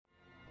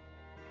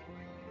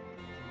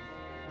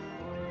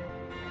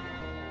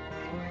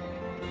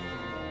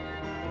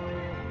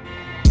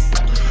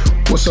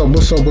What's up?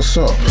 What's up? What's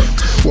up?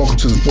 Welcome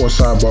to the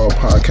Sports Sidebar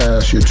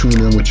Podcast. You're tuned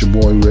in with your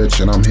boy Rich,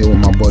 and I'm here with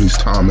my buddies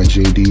Tom and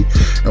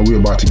JD, and we're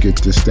about to get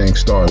this thing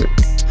started.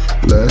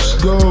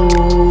 Let's go!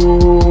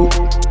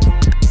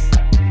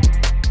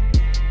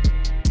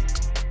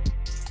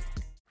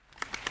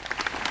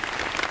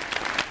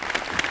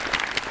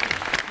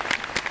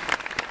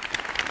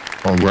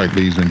 All right,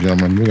 ladies and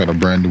gentlemen, we got a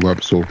brand new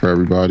episode for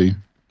everybody.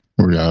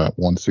 We're at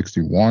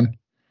 161,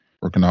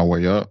 working our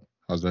way up.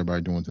 How's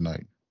everybody doing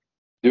tonight?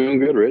 Doing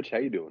good, Rich. How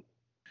you doing?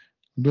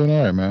 I'm doing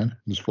all right, man.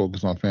 Just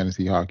focused on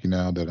fantasy hockey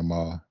now that I'm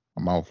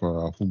out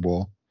for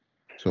football.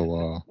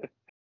 So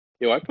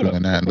I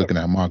doing that and looking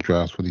at mock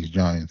drafts for these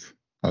Giants.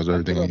 How's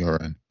everything on your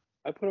end?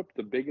 I put up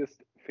the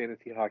biggest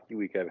fantasy hockey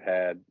week I've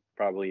had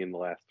probably in the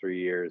last 3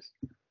 years,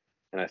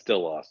 and I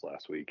still lost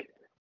last week.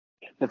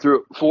 I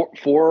threw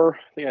four.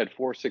 I think I had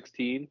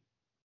 416,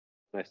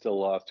 and I still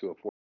lost to a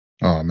 4.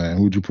 Oh man,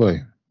 who'd you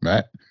play?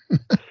 Matt?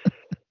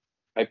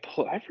 I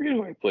forget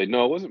who I played.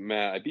 No, it wasn't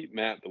Matt. I beat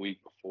Matt the week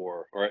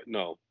before. I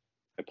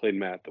played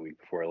Matt the week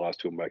before. I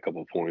lost to him by a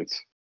couple of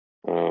points.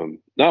 No,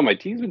 my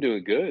team's been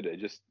doing good.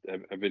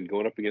 I've been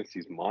going up against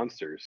these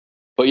monsters.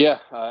 But yeah,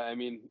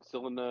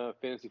 still in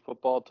fantasy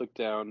football. Took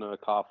down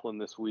Coughlin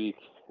this week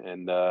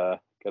and got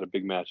a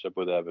big matchup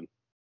with Evan.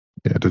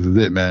 Yeah, this is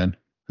it, man.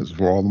 This is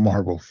for all the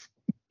marbles.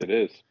 It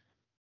is.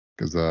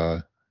 Because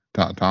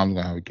Tom's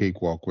gonna have a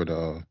cakewalk with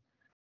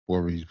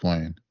whoever he's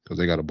playing, because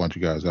they got a bunch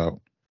of guys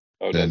out.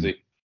 Oh, does he?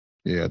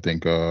 Yeah, I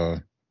think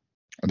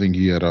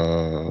he had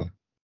who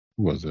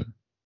was it?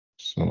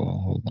 So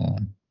hold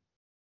on.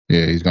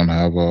 Yeah, he's gonna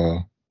have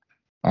I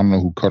don't know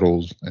who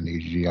cuddles in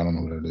EG. I don't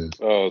know what it is.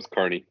 Oh, it's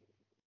Carney.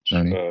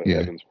 Carney, yeah.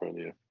 Evan's friend,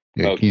 yeah.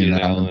 Yeah, Keenan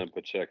Allen,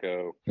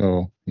 Pacheco.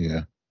 Oh,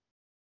 yeah.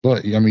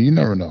 But I mean, you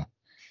never know.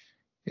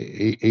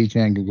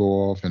 Achan could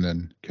go off, and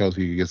then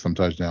Kelsey could get some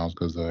touchdowns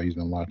because he's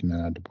been locking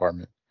in that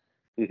department.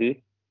 Mm-hmm.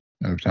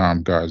 Every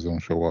time guys don't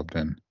show up,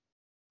 then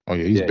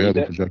he's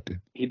barely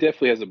projected. He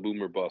definitely has a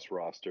boomer bust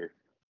roster.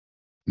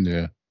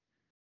 Yeah,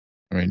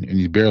 I mean, and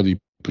he's barely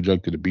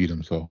projected to beat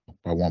him, so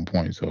by 1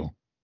 point, so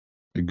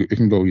it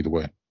can go either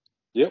way.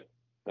 Yep,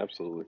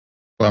 absolutely.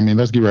 But I mean,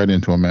 let's get right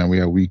into it, man. We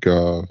have week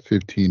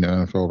 15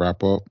 NFL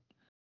wrap up.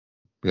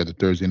 We had the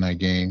Thursday night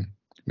game.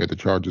 We had the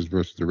Chargers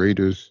versus the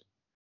Raiders.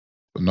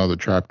 Another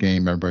trap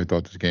game. Everybody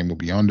thought this game would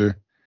be under.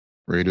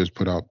 Raiders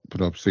put up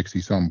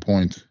 60-something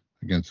points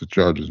against the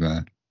Chargers,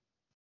 man.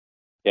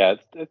 Yeah,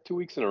 it's 2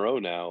 weeks in a row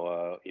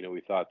now.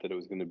 We thought that it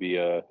was going to be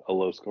a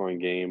low-scoring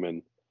game,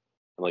 and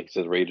like you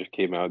said, Raiders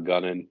came out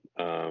gunning.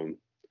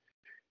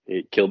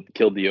 It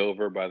killed the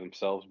over by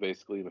themselves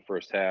basically in the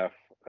first half,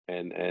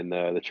 and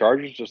the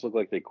Chargers just looked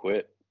like they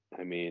quit.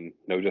 I mean,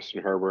 no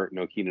Justin Herbert,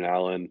 no Keenan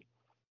Allen,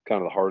 kind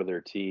of the heart of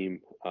their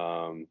team.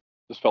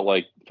 Just felt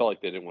like they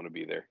didn't want to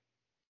be there.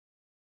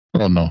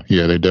 Oh no,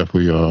 yeah, they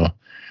definitely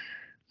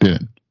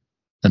didn't.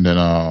 And then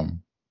I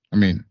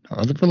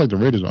feel like the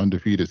Raiders are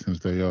undefeated since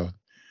they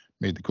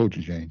made the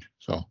coaching change.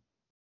 So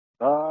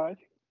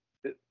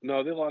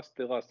no, they lost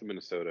to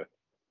Minnesota.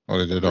 Oh,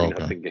 they did. Okay.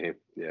 Nothing game.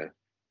 Yeah.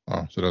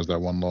 Oh, so that was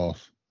that one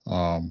loss.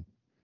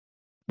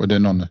 But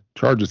then on the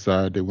Chargers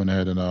side, they went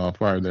ahead and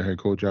fired their head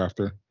coach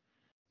after.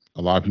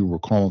 A lot of people were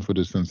calling for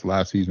this since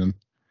last season.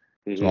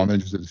 Mm-hmm. So I'm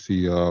interested to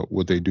see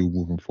what they do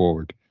moving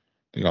forward.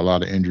 They got a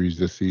lot of injuries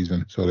this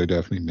season, so they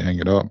definitely need to hang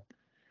it up.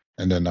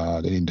 And then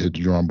they need to hit the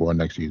drawing board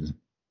next season.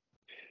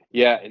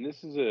 Yeah, and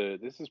this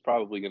is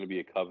probably going to be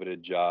a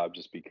coveted job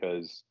just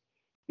because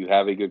you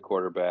have a good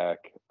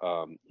quarterback,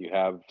 you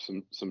have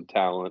some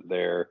talent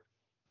there,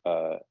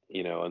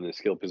 in the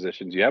skill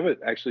positions. You have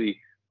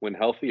actually, when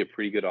healthy, a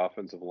pretty good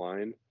offensive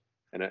line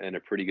and a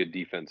pretty good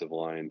defensive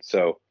line.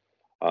 So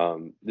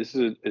this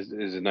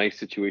is a nice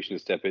situation to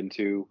step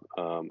into.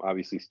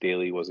 Obviously,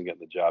 Staley wasn't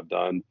getting the job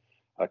done.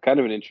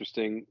 Kind of an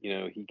interesting,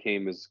 he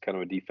came as kind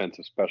of a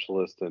defensive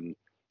specialist, and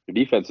the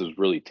defense was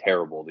really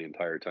terrible the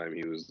entire time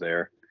he was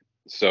there.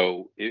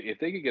 So if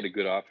they could get a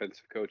good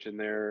offensive coach in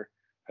there,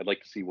 I'd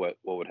like to see what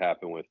would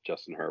happen with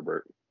Justin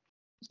Herbert.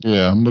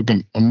 Yeah, I'm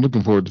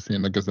looking forward to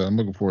seeing. Like I said, I'm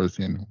looking forward to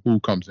seeing who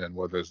comes in,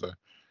 whether it's an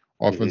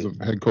offensive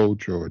head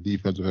coach or a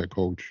defensive head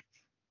coach.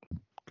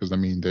 Because I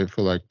mean, they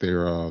feel like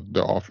their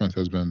offense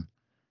has been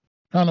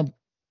kind of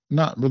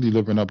not really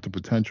living up to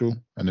potential,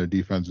 and their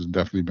defense has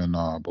definitely been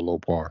below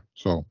par.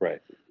 So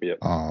right, yeah,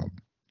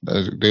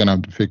 they're gonna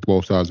have to fix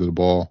both sides of the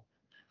ball.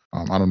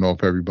 I don't know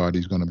if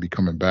everybody's gonna be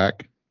coming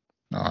back.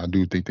 I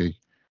do think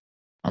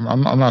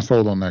I'm not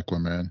sold on Eckler,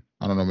 man.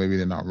 I don't know. Maybe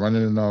they're not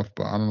running enough,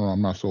 but I don't know.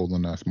 I'm not sold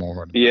on that small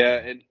running.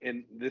 Yeah,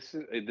 and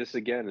this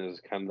again is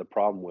kind of the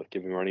problem with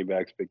giving running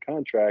backs big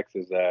contracts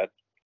is that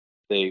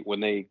when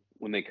they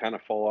kind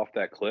of fall off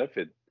that cliff,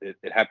 it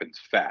happens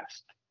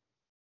fast.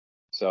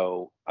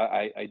 So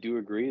I do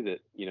agree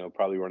that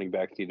probably running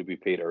backs need to be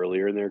paid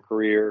earlier in their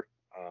career,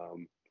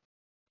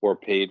 or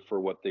paid for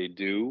what they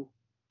do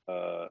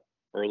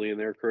early in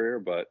their career,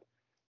 but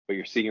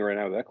you're seeing it right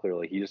now with Eckler,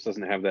 like he just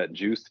doesn't have that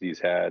juice that he's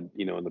had,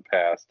 in the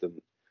past,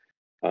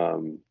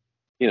 and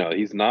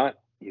he's not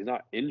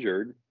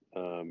injured.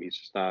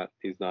 He's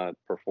not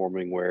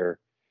performing where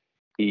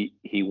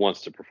he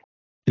wants to perform.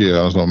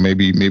 Yeah, so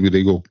maybe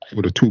they go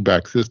with a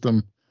 2-back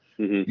system,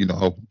 Mm-hmm.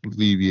 help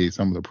alleviate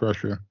some of the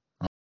pressure.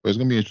 But it's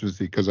gonna be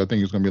interesting because I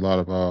think it's gonna be a lot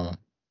of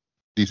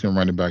decent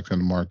running backs in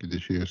the market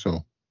this year.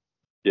 So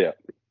yeah,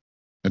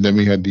 and then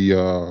we had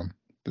the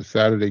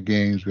Saturday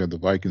games. We had the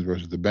Vikings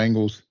versus the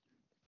Bengals.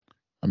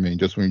 I mean,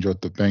 just when you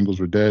thought the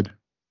Bengals were dead,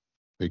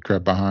 they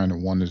crept behind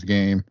and won this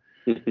game.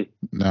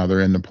 Now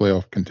they're in the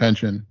playoff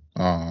contention.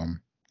 Now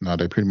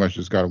they pretty much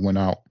just got to win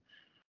out,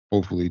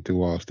 hopefully,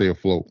 to stay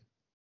afloat.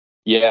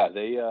 yeah.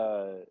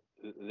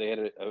 They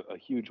had a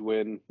huge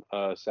win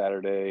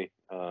Saturday.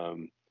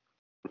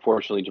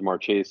 Unfortunately, Jamar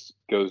Chase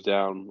goes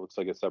down. Looks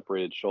like a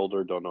separated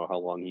shoulder. Don't know how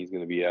long he's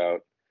going to be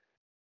out.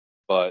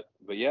 But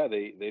yeah,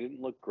 they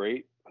didn't look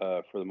great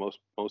for the most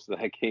of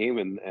that game,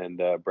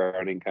 and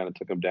Browning kind of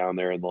took them down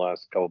there in the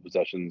last couple of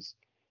possessions,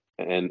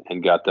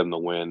 and got them the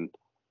win.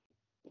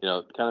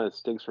 It kind of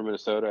stinks for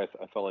Minnesota.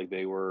 I felt like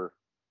they were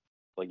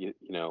like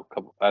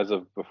as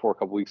of before a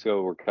couple weeks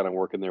ago, we're kind of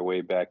working their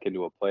way back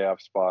into a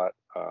playoff spot.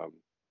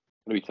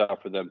 It'll be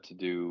tough for them to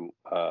do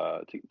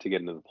to get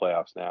into the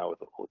playoffs now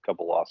with a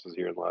couple losses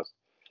here in the last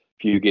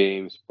few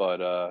games.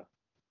 But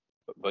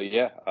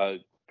yeah,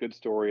 good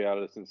story out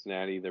of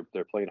Cincinnati.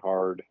 They're playing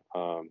hard.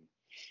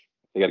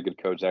 They got a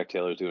good coach. Zach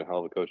Taylor's doing a hell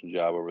of a coaching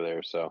job over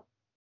there. So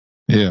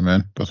yeah,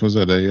 man, that's what I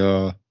said.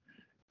 They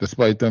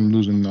despite them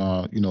losing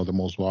the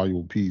most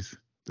valuable piece,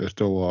 they're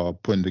still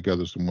putting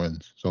together some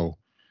wins. So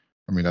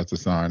I mean, that's a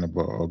sign of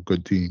a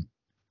good team.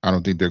 I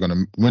don't think they're going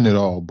to win it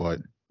all, but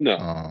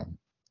no,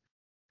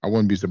 I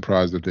wouldn't be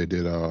surprised if they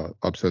did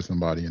upset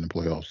somebody in the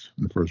playoffs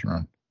in the first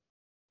round.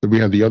 So we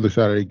had the other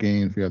Saturday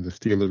games. We had the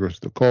Steelers versus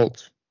the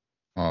Colts.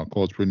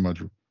 Colts pretty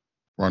much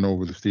run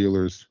over the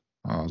Steelers.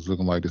 It's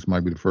looking like this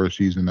might be the first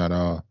season that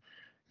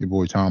your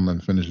boy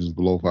Tomlin finishes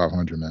below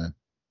 500, man.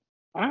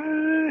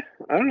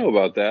 I don't know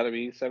about that. I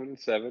mean,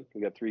 7-7.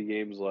 We got 3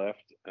 games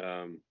left.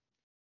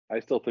 I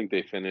still think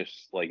they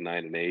finish like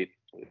 9-8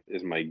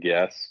 is my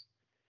guess.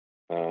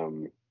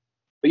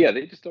 But yeah,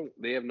 they just don't.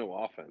 They have no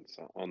offense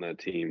on that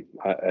team.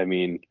 I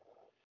mean,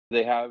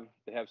 they have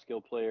skill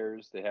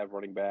players. They have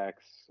running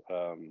backs.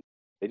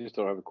 They just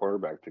don't have a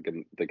quarterback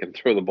that can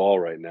throw the ball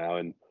right now.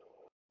 And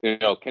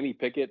Kenny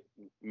Pickett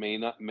may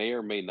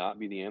or may not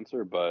be the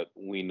answer, but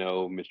we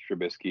know Mitch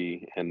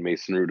Trubisky and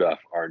Mason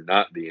Rudolph are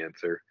not the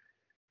answer.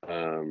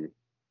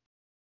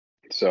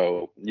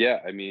 So yeah,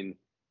 I mean,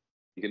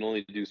 you can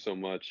only do so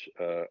much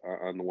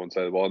on the one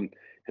side of the ball. And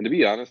to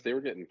be honest, they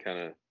were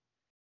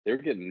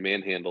getting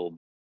manhandled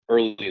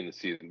early in the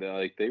season.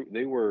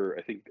 They were,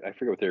 I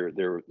forget what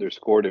their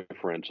score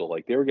differential.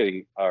 Like they were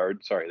getting,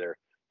 their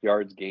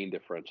yards gain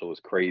differential was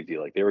crazy.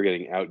 Like they were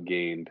getting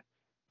outgained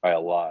by a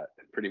lot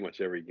pretty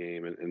much every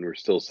game, and we're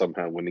still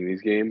somehow winning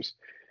these games.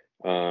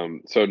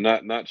 So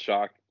not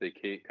shocked they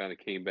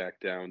came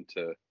back down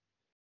to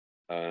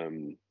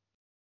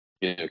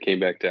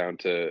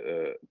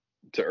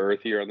to earth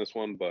here on this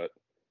one. But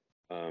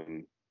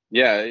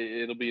yeah,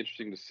 it'll be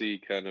interesting to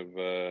see kind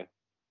of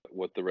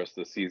what the rest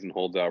of the season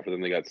holds out for them.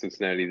 They got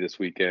Cincinnati this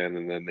weekend,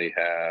 and then we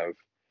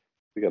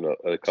got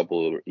a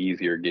couple of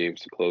easier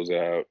games to close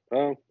out.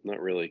 Oh, not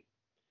really.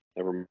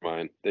 Never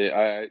mind.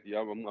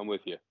 I'm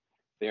with you.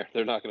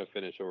 They're not going to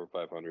finish over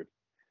 500.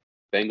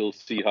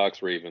 Bengals,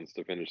 Seahawks, Ravens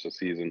to finish the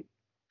season.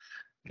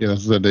 Yeah,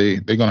 that's what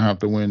they're gonna have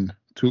to win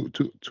two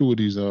of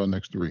these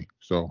next 3.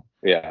 So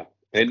yeah,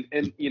 and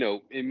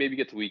maybe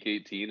get to week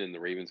 18 and the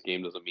Ravens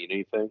game doesn't mean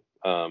anything.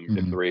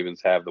 If the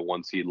Ravens have the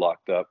 1 seed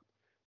locked up,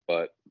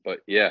 but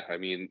yeah, I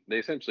mean they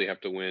essentially have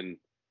to win.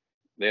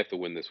 They have to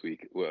win this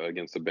week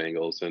against the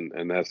Bengals,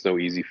 and that's no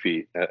easy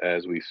feat,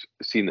 as we've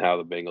seen how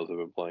the Bengals have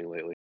been playing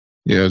lately.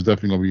 Yeah, it's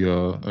definitely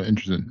gonna be an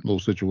interesting little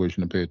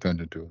situation to pay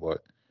attention to.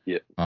 But yeah,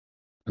 I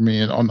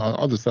mean, on the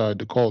other side,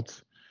 the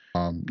Colts,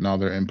 now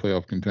they're in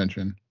playoff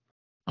contention.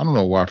 I don't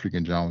know why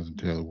freaking Jonathan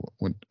Taylor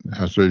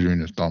has surgery in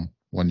his thumb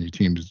when your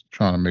team is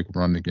trying to make a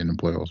run to get in the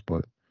playoffs,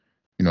 but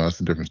that's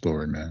a different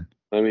story, man.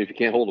 I mean, if you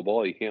can't hold the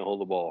ball, you can't hold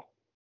the ball.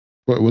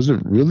 But was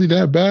it really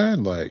that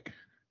bad? Like,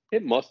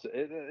 it must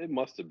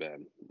have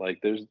been.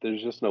 Like, there's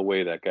just no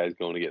way that guy's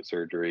going to get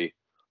surgery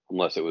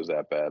unless it was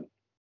that bad.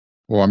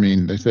 Well, I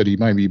mean, they said he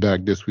might be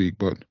back this week,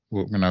 but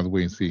we're gonna have to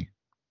wait and see.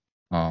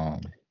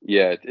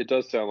 Yeah, it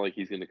does sound like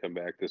he's going to come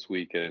back this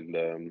week, and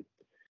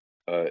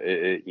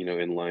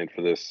in line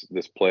for this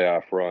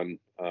playoff run.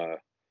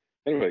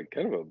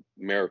 Kind of a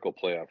miracle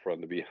playoff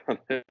run, to be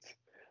honest,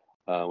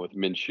 with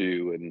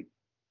Minshew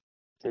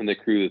and the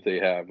crew that they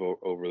have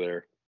over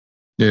there.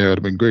 Yeah, it'd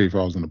have been great if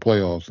I was in the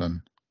playoffs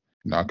and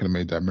I could have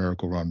made that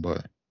miracle run,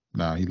 but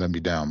nah, he let me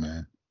down,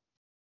 man.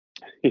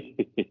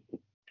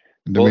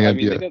 Well, I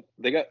mean,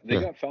 they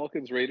got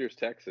Falcons, Raiders,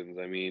 Texans.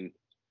 I mean,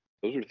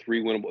 those are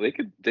 3 winnable.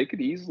 They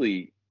could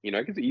easily,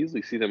 I could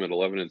easily see them at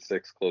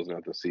 11-6 closing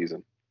out the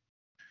season.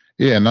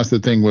 Yeah, and that's the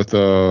thing with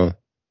the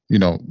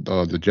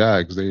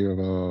Jags. They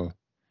have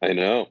I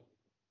know.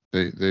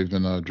 They've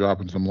been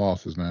dropping some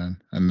losses,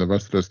 man, and the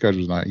rest of their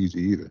schedule is not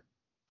easy either.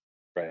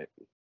 Right.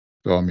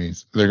 So I mean,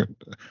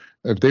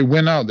 if they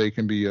win out, they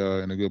can be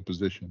in a good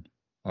position,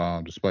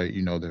 despite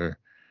their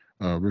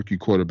rookie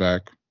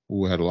quarterback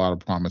who had a lot of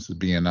promises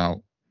being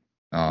out.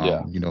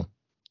 You know,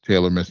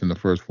 Taylor missing the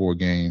first 4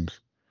 games.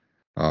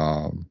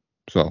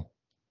 So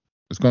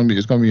it's gonna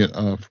be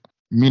a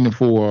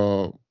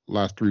meaningful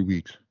last 3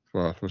 weeks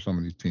for some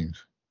of these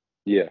teams.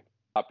 Yeah.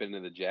 Hop into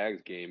the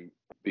Jags game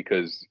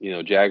because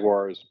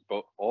Jaguars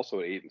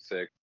also at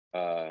 8-6.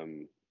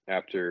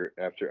 After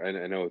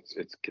I know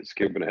it's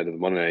skipping ahead of the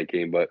Monday night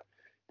game, but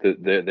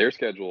their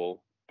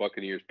schedule: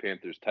 Buccaneers,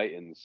 Panthers,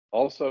 Titans.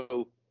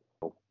 Also,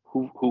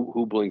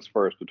 who blinks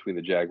first between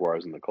the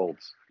Jaguars and the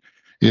Colts?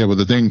 Yeah, but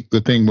the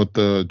thing with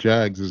the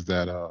Jags is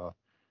that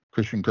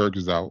Christian Kirk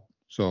is out,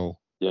 so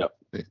yeah,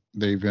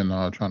 they've been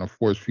trying to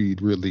force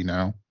feed Ridley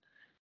now,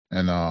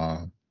 and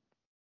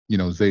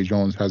Zay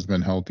Jones has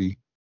been healthy,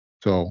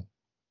 so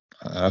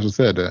as I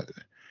said,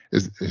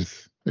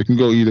 it can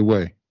go either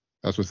way.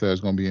 That's what I said. It's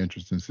going to be an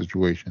interesting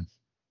situation.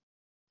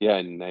 Yeah,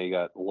 and now you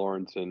got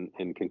Lawrence in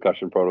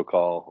concussion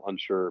protocol.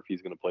 Unsure if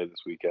he's going to play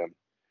this weekend.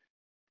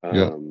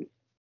 Yeah.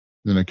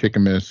 Then a kick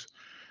and miss,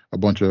 a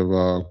bunch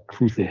of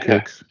crucial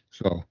kicks.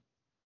 So.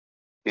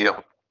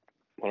 Yep.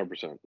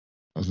 100%.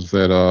 As I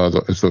said,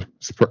 it's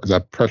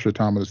that pressure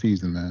time of the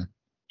season, man.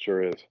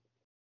 Sure is.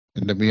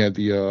 And then we had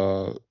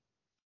the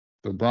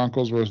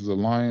Broncos versus the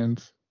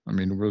Lions. I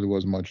mean, there really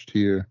wasn't much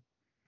here.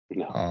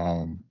 No.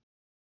 I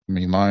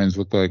mean, Lions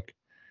look like,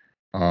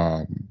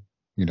 they're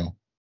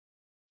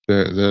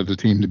the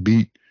team to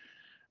beat.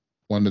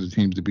 One of the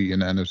teams to beat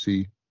in the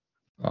NFC.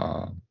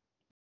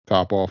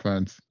 Top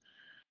offense.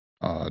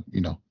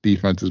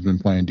 Defense has been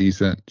playing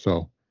decent.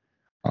 So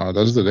they're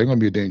going to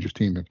be a dangerous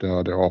team if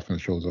their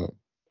offense shows up.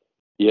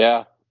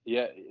 Yeah.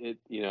 They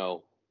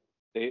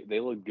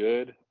look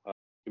good.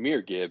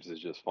 Jahmyr Gibbs is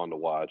just fun to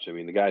watch. I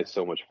mean, the guy's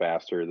so much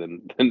faster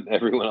than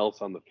everyone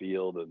else on the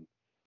field, and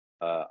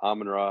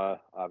Amon-Ra,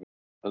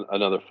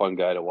 another fun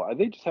guy to watch.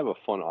 They just have a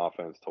fun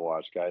offense to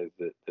watch. Guys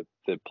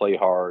that play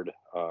hard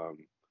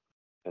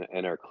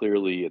and are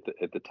clearly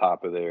at the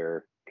top of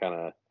their kind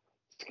of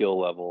skill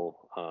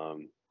level.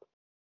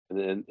 And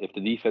then if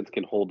the defense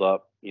can hold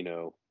up,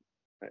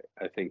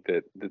 I think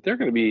that they're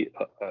going to be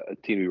a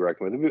team to be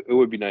reckoned with. It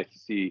would be nice to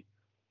see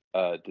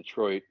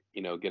Detroit,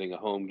 getting a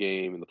home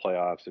game in the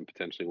playoffs and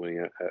potentially winning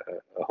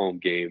a home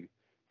game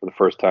for the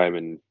first time.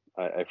 And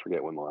I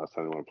forget when the last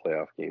time they won a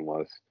playoff game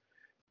was,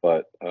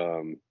 but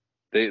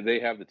they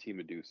have the team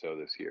to do so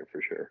this year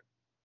for sure.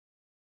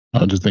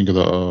 I just think of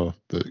the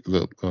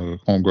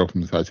homegirl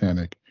from the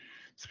Titanic.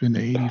 It's been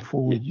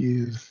 84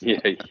 years. Yeah.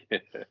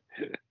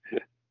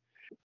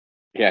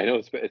 Yeah, I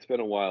know it's been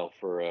a while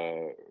for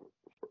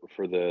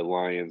the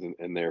Lions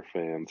and their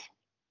fans.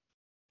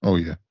 Oh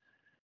yeah,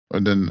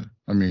 and then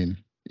I mean,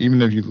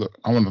 even if you look,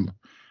 I want to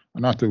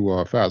not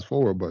to fast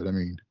forward, but I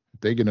mean,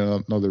 if they get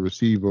another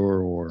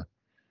receiver or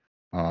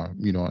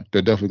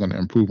they're definitely going to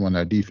improve on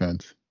that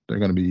defense. They're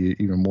going to be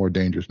even more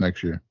dangerous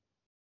next year.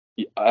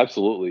 Yeah,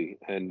 absolutely,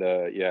 and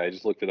I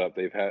just looked it up.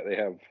 They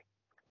have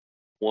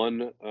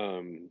one.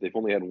 They've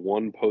only had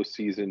one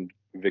postseason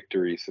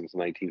victory since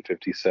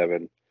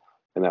 1957,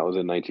 and that was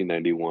in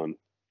 1991.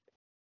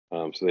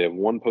 So they have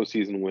one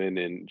postseason win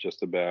in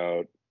just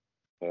about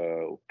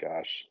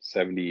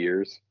 70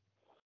 years.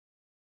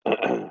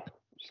 Yeah,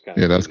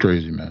 that's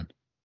crazy, man.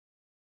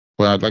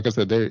 Well, like I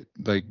said, they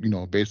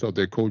based off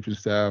their coaching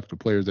staff, the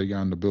players they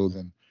got in the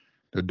building,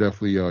 they're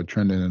definitely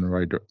trending in the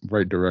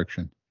right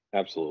direction.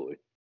 Absolutely,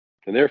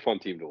 and they're a fun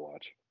team to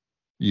watch.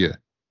 Yeah,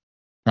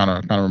 kind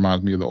of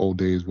reminds me of the old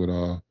days with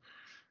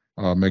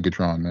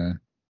Megatron, man.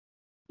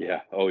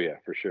 Yeah. Oh yeah,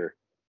 for sure.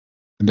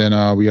 And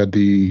then we had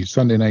the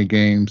Sunday night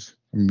games.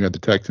 We had the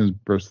Texans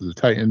versus the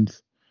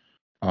Titans.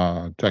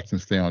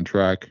 Texans stay on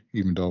track,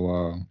 even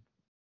though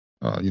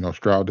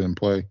Stroud didn't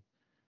play.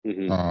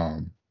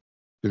 Mm-hmm.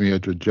 Then we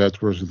had the Jets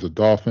versus the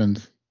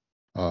Dolphins.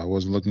 It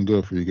wasn't looking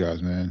good for you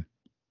guys, man.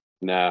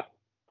 Nah,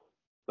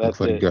 that's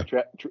like it.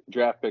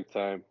 Draft pick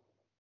time.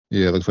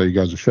 Yeah, it looks like you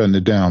guys are shutting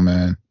it down,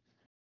 man.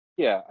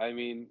 Yeah, I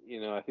mean,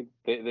 I think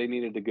they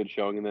needed a good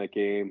showing in that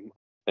game,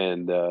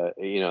 and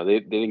they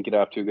didn't get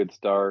off to a good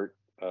start.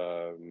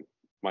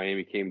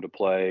 Miami came to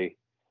play.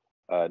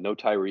 No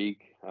Tyreek.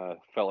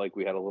 Felt like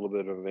we had a little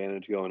bit of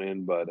advantage going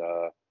in, but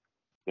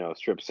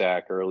strip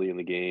sack early in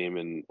the game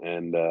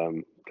and a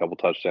couple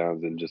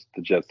touchdowns, and just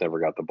the Jets never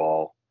got the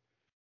ball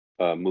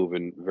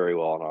moving very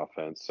well on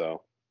offense.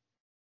 So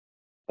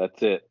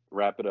that's it.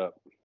 Wrap it up.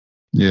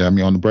 Yeah, I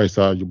mean, on the bright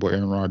side, your boy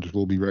Aaron Rodgers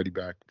will be ready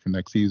back for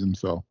next season.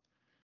 So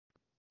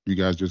you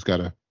guys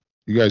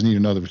need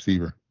another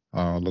receiver.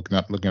 Looking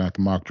at the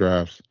mock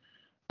drafts,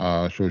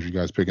 shows you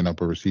guys picking up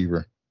a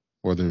receiver,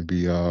 whether it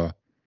be the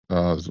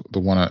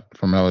one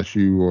from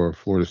LSU or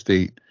Florida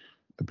State,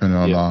 depending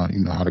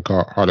on how the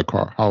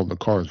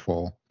cars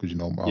fall, because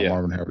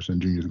Marvin Harrison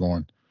Jr. is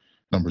going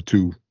number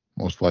 2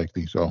 most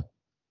likely. So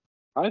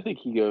I think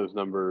he goes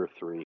number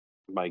 3.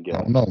 My guess.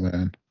 I don't know,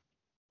 man.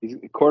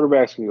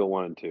 Quarterbacks can go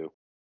 1 and 2.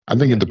 I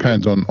think it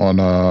depends on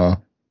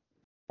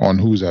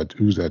who's at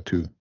 2.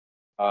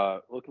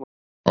 Looking.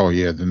 Oh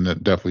yeah, then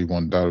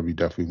that would be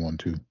definitely 1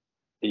 2.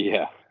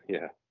 Yeah.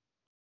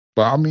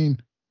 But I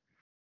mean,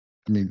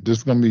 I mean, this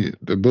is gonna be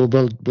the Bill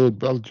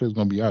Belichick's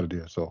gonna be out of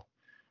there. So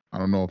I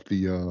don't know if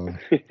the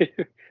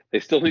they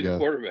still need a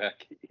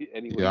quarterback.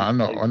 Anyone yeah,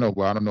 who's I played. know,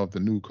 but I don't know if the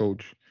new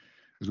coach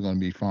is gonna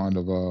be fond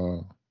of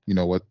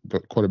what the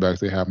quarterbacks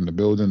they have in the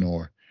building,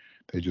 or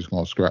they just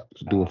gonna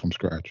do it from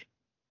scratch.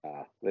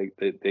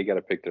 They got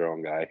to pick their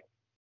own guy.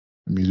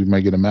 It means we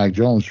might get a Mac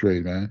Jones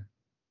trade, man.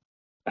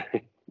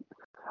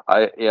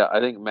 I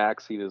think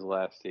Mac's seen his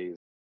last days.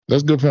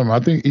 That's good for him. I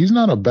think he's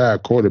not a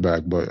bad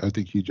quarterback, but I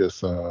think he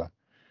just I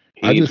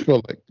just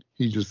felt like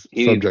he just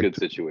needs a good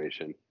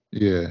situation.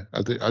 Yeah,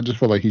 I just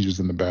feel like he's just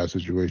in a bad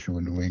situation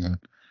with New England.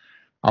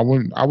 I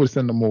would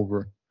send him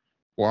over.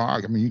 Well, I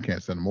mean, you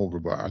can't send him over,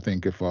 but I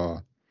think if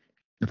I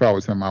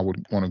was him, I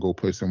would want to go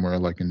play somewhere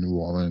like in New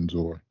Orleans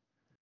or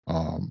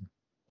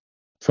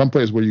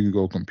someplace where you can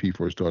go compete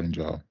for a starting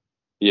job.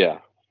 Yeah.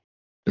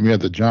 Then we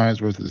have the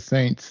Giants versus the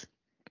Saints.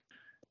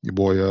 Your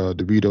boy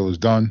DeVito is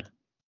done.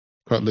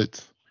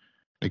 Cutlets.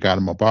 They got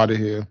him up out of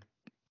here.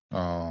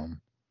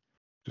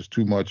 Just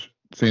too much.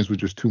 Saints were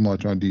just too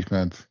much on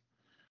defense.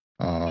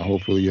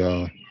 Hopefully,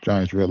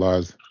 Giants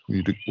realize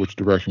which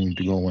direction we need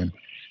to go in,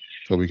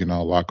 so we can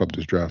lock up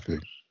this draft pick.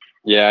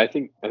 Yeah, I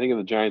think if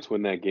the Giants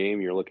win that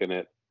game, you're looking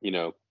at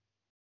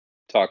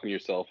talking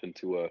yourself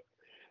into a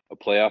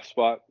playoff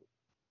spot.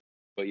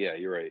 But yeah,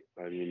 you're right.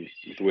 I mean,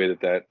 the way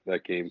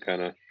that game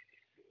kind of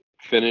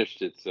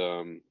finished, it's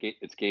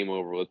game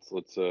over. Let's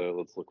look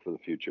for the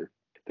future.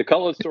 The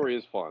Cutlet story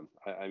is fun.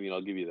 I mean,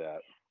 I'll give you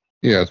that.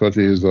 Yeah,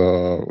 especially his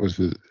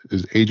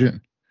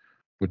agent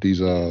with these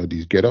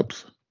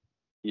get-ups.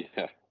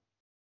 Yeah.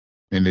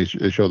 And they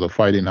show the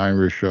Fighting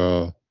Irish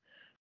what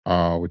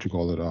you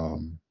call it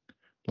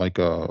like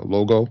a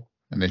logo,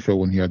 and they show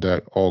when he had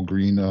that all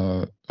green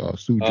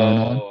suit joint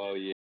on. Oh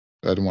yeah.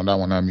 That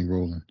one had me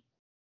rolling.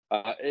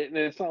 And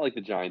it's not like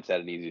the Giants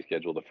had an easy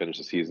schedule to finish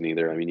the season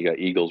either. I mean, you got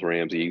Eagles,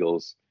 Rams,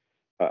 Eagles.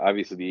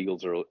 Obviously, the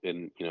Eagles are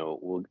in.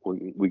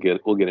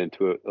 We'll get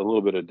into it, a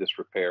little bit of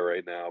disrepair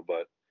right now,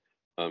 but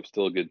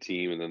still a good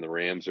team. And then the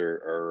Rams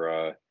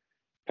are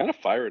kind of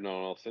firing on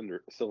all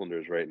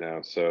cylinders right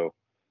now. So,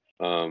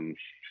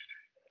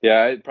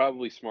 yeah, it's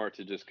probably smart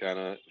to just kind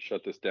of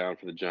shut this down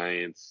for the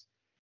Giants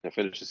and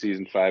finish the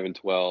season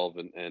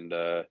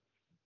 5-12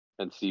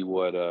 and see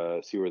where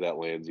that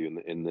lands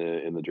you in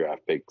the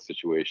draft pick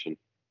situation.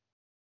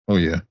 Oh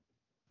yeah,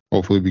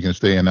 hopefully we can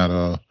stay in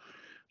that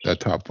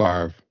top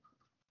 5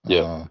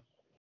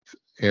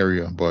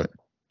 area, but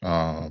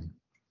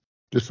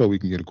just so we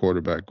can get a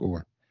quarterback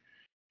or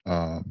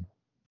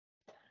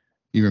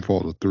even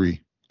fall to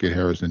 3, get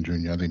Harrison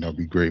Jr. I think that'd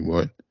be great.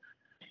 But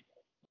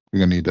we're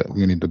gonna need that.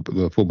 We need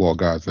the football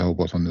guys to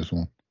help us on this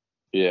one.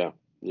 Yeah.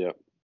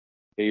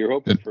 Hey, you're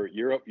hoping for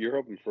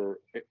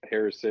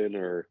Harrison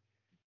or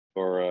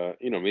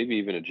maybe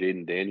even a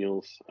Jaden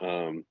Daniels.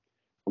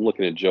 I'm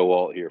looking at Joe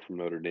Alt here from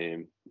Notre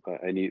Dame.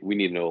 We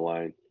need an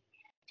O-line.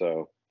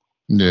 So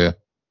yeah,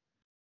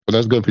 but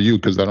that's good for you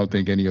because I don't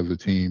think any other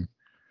team.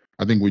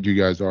 I think what you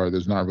guys are,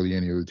 there's not really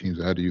any other teams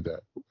ahead of you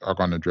that are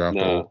going to draft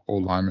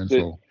old linemen.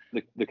 So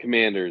the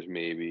Commanders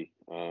maybe,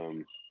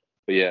 but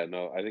yeah,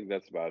 no, I think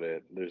that's about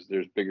it.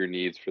 There's bigger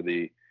needs for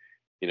the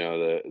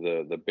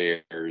the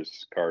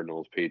Bears,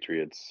 Cardinals,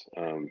 Patriots.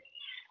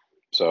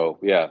 So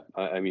yeah,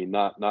 I mean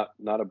not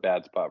a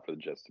bad spot for the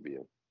Jets to be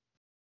in.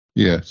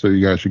 Yeah, so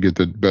you guys should get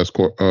the best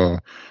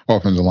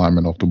offensive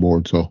lineman off the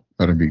board. So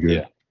that'd be good.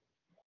 Yeah.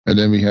 And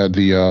then we had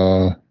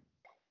the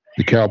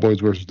Cowboys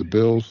versus the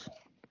Bills.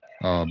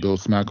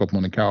 Bills smack up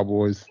on the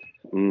Cowboys.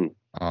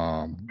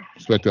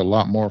 Expected a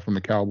lot more from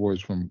the Cowboys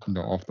from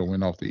off the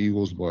win off the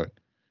Eagles, but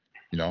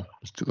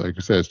it's like I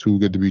said, it's too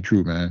good to be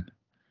true, man.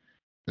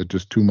 It's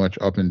just too much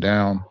up and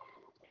down.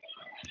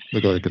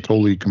 Look like a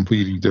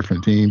completely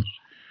different team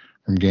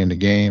from game to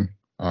game.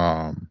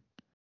 I'm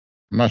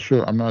not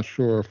sure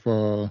if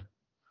well,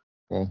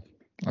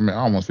 I mean,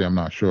 I don't want to say I'm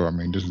not sure. I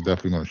mean, this is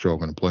definitely going to show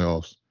up in the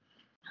playoffs.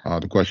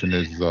 The question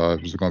is it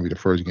going to be the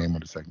first game or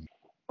the second?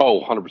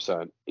 Oh,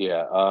 100%.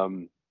 Yeah.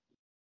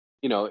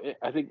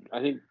 I think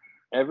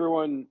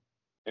everyone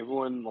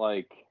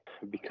like,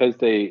 because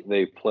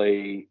they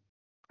play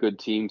good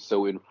teams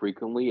so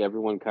infrequently,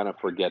 everyone kind of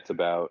forgets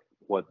about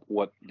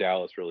what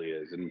Dallas really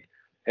is, and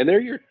they're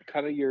your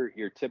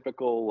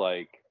typical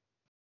like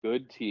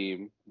good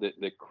team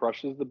that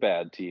crushes the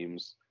bad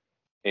teams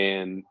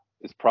and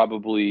is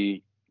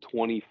probably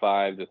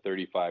 25 to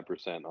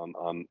 35%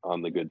 on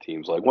the good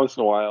teams. Like once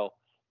in a while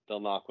they'll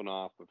knock one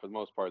off, but for the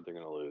most part they're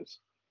going to lose.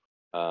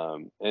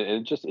 And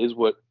it just is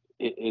what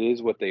it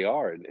is what they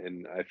are.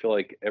 And I feel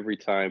like every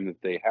time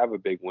that they have a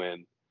big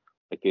win,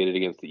 like they did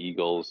against the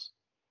Eagles,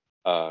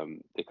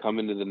 they come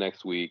into the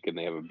next week and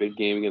they have a big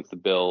game against the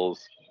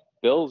Bills.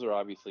 Bills are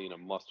obviously in a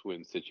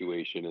must-win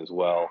situation as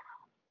well.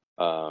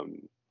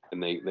 And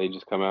they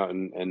just come out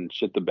and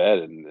shit the bed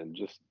and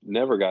just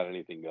never got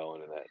anything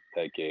going in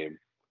that game.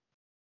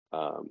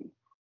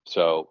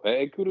 So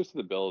kudos to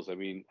the Bills. I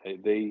mean,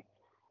 they,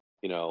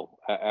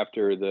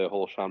 after the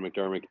whole Sean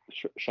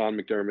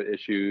McDermott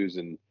issues,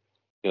 and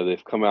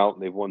they've come out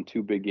and they've won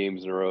 2 big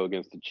games in a row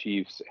against the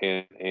Chiefs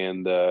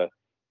and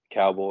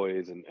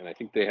Cowboys, and I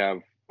think they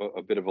have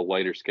a bit of a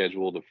lighter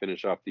schedule to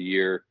finish off the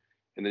year,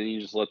 and then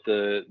you just let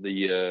the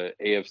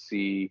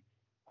AFC,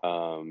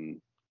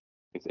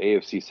 it's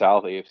AFC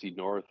South, AFC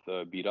North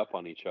beat up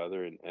on each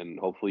other, and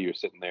hopefully you're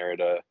sitting there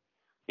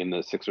in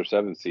the 6 or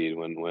 7 seed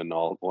when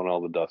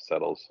all the dust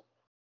settles.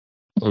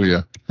 Oh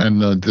yeah,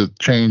 and the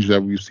change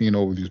that we've seen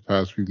over these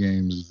past few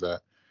games is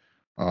that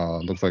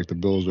looks like the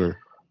Bills are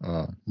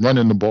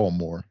running the ball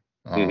more.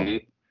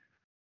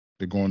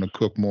 They're going to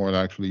cook more and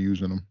actually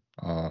using them.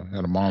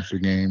 Had a monster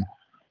game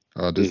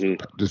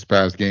this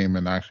past game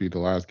and actually the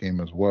last game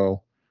as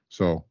well.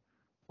 So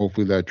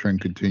hopefully that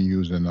trend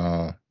continues and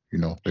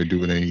they do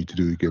what they need to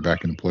do to get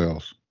back in the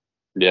playoffs.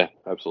 Yeah,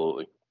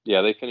 absolutely.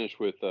 Yeah, they finished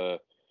with got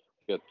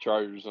the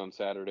Chargers on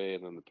Saturday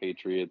and then the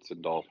Patriots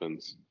and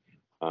Dolphins.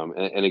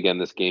 And again,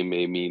 this game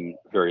may mean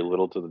very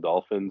little to the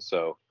Dolphins,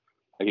 so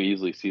I could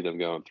easily see them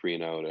going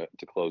 3-0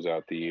 to close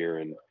out the year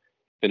and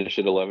finish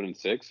at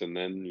 11-6, and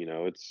then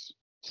it's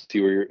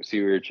see where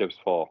your chips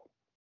fall.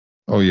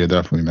 Oh yeah,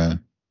 definitely,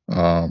 man.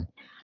 And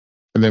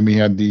then we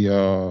had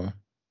the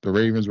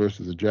Ravens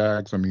versus the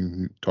Jags. I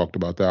mean, we talked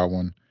about that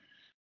one.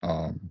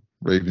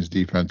 Ravens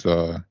defense,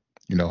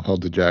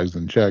 held the Jags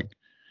in check.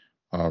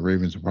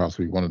 Ravens are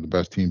possibly one of the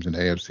best teams in the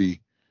AFC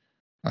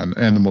and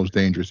the most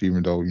dangerous,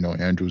 even though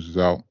Andrews is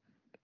out.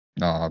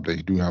 They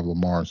do have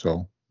Lamar,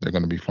 so they're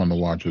going to be fun to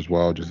watch as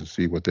well, just to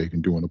see what they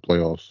can do in the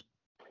playoffs.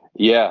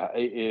 Yeah,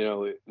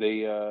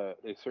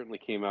 they certainly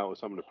came out with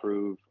something to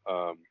prove.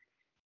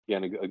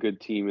 Again, a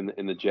good team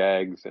in the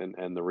Jags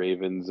and the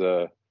Ravens.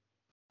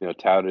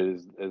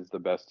 Touted as the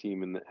best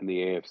team in the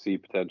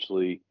AFC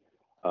potentially.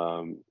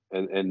 And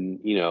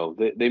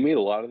they made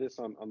a lot of this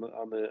on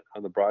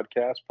the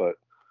broadcast, but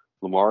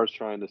Lamar is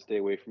trying to stay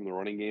away from the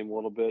running game a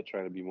little bit,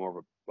 trying to be more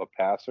of a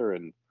passer,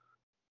 and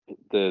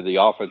the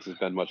offense has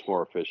been much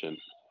more efficient.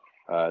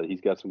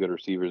 He's got some good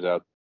receivers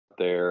out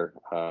there,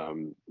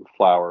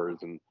 Flowers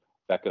and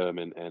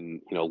Beckham,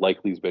 and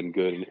Likely's been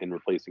good in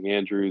replacing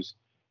Andrews.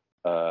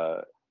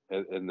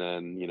 And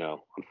then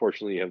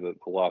unfortunately, you have the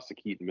loss of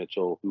Keaton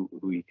Mitchell, who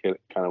he kind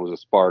of was a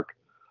spark,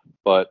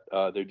 but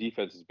their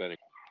defense has been,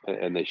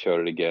 and they showed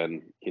it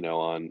again,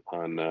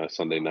 on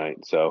Sunday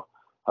night. So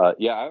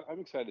I'm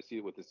excited to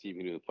see what this team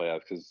can do in the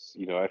playoffs because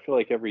I feel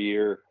like every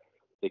year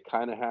they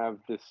kind of have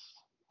this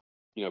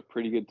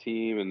pretty good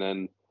team, and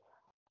then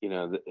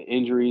the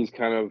injuries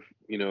kind of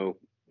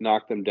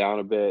knock them down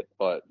a bit.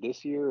 But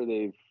this year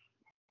they've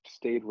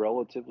stayed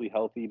relatively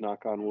healthy,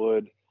 knock on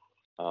wood.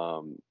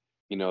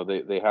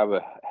 They have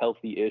a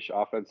healthy-ish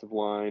offensive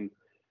line,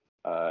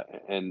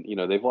 and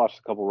they've lost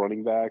a couple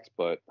running backs,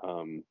 but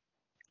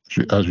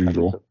as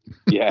usual.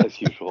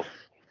 As usual.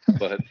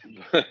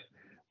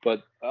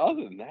 But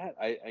other than that,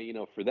 I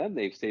for them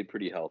they've stayed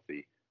pretty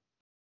healthy.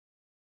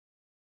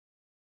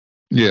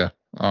 Yeah,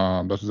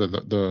 that's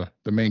the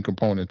main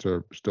components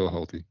are still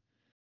healthy.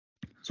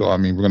 So I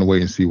mean, we're gonna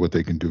wait and see what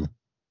they can do.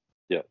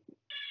 Yeah.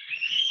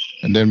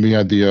 And then we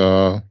had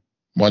the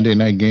Monday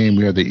night game.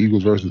 We had the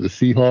Eagles versus the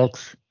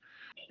Seahawks.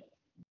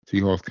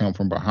 Seahawks come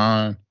from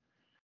behind.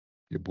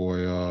 Your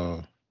boy,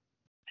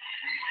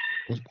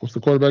 what's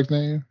the quarterback's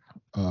name?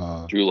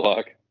 Drew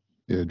Lock.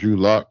 Yeah, Drew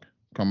Lock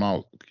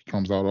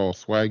comes out all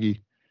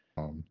swaggy.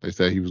 They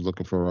said he was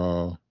looking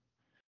for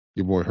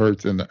your boy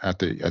Hurts at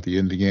the end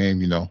of the game,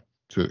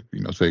 to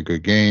say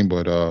good game,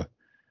 but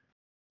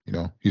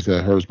he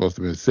said Hurts supposed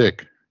to be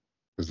sick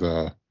because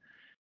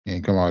he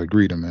ain't come out to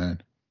greet him,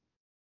 man.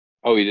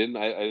 Oh, he didn't.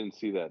 I didn't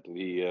see that. Did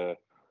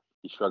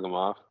he shrug him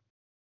off?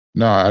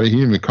 No, he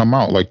didn't even come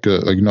out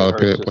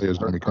the players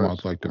normally come out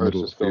to like the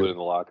middle of the field. In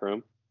the locker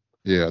room.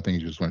 Yeah, I think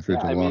he just went straight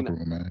to the locker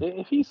room, man.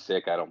 If he's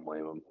sick, I don't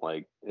blame him.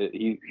 Like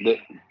he's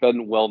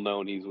been well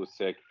known he was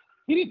sick.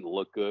 He didn't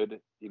look good,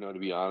 to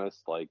be honest.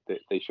 Like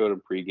they showed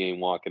him pregame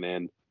walking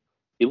in.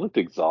 He looked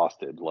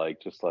exhausted,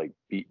 like just like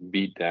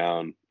beat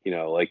down.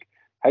 Like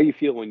how you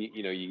feel when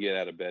you get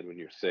out of bed when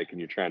you're sick and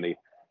you're trying to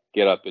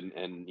get up and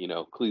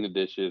clean the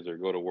dishes or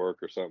go to work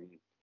or something.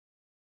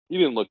 He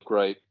didn't look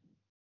right.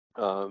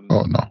 Oh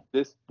no.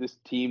 This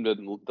team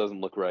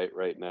doesn't look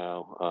right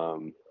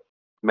now.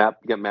 Matt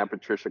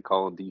Patricia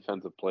calling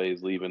defensive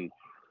plays, leaving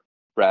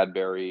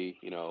Bradbury,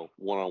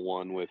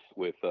 one-on-one with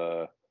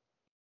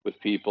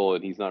people,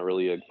 and he's not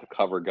really a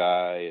cover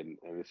guy, and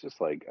it's just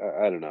like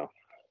I don't know.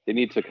 They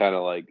need to kind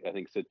of I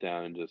think sit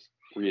down and just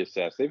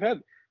reassess. They've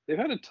had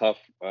a tough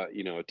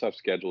a tough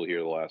schedule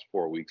here the last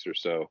 4 weeks or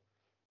so,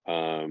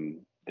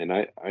 and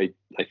I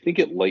think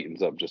it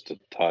lightens up just a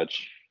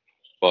touch,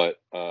 but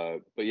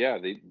yeah,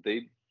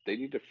 they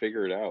need to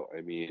figure it out.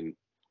 I mean,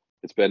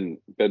 it's been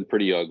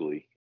pretty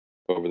ugly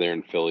over there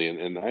in Philly,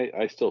 and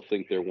I still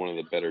think they're one of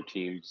the better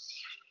teams,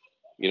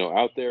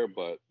 out there.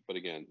 But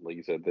again, like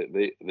you said,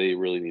 they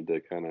really need to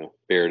kind of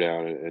bear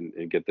down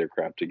and get their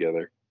crap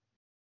together.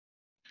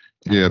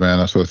 Yeah, man,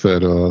 that's what I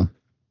said.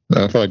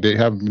 I feel like they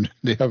haven't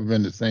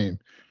been the same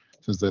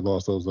since they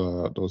lost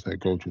those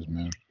head coaches,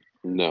 man.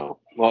 No,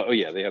 well,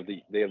 yeah, they have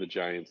the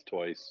Giants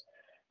twice.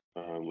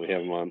 We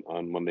have them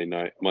on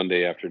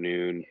Monday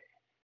afternoon,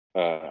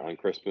 on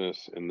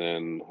Christmas, and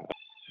then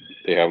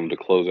they have them to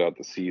close out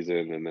the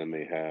season, and then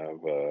they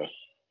have the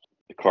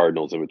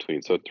Cardinals in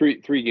between. So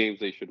three games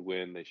they should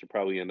win. They should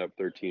probably end up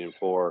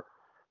 13-4.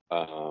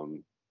 I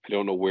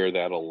don't know where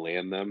that'll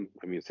land them.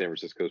 I mean, San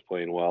Francisco's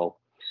playing well,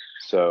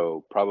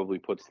 so probably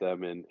puts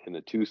them in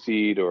a 2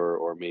 seed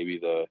or maybe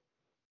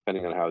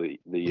depending on how the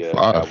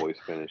Cowboys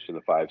finish in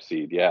the 5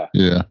 seed. Yeah.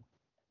 Yeah.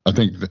 I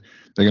think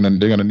they're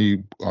gonna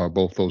need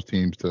both those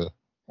teams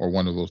or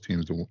one of those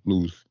teams to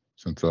lose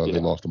since they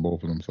lost to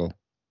both of them. So.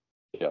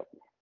 Yep.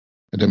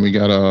 And then we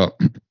got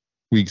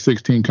week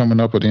 16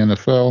 coming up at the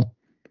NFL.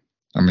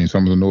 I mean,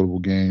 some of the notable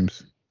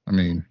games. I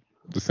mean,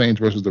 the Saints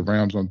versus the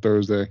Rams on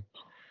Thursday.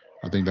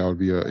 I think that would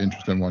be an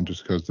interesting one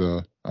just because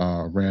the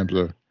Rams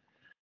are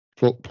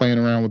playing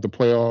around with the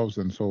playoffs,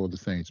 and so are the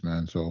Saints,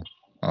 man. So.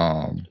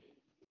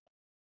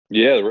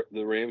 Yeah,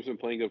 the Rams have been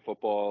playing good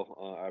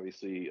football.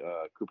 Obviously,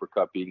 Cooper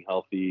Kupp being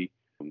healthy,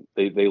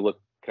 they look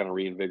kind of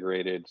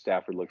reinvigorated.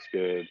 Stafford looks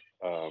good.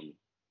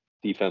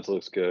 Defense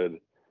looks good.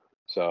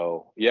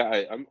 So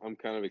yeah, I'm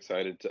kind of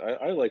excited.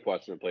 I like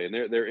watching them play, and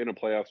they're in a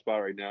playoff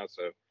spot right now,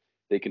 so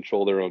they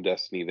control their own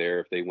destiny there.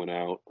 If they win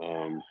out,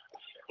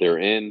 they're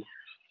in.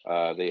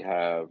 They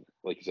have,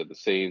 like you said, the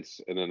Saints,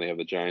 and then they have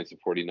the Giants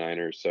and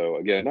 49ers. So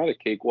again, not a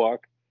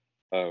cakewalk.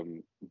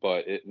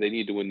 But they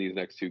need to win these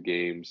next 2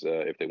 games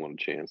if they want a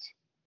chance.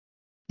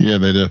 Yeah,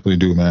 they definitely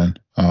do, man.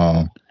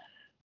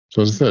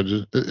 So as I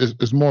said,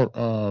 it's more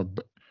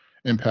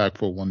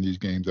impactful when these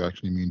games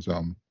actually mean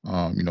something.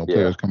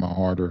 Players come out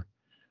harder,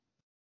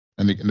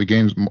 and the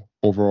game's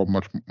overall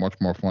much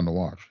more fun to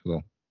watch.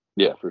 So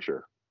yeah, for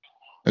sure.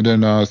 And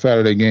then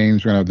Saturday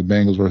games, we're gonna have the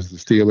Bengals versus the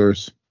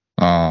Steelers.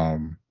 I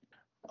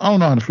don't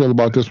know how to feel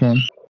about this one.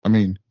 I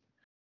mean,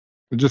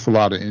 there's just a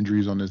lot of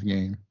injuries on this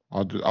game.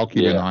 I'll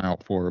keep an eye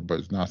out for it, but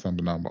it's not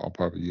something I'll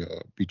probably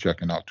be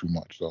checking out too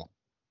much. So,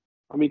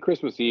 I mean,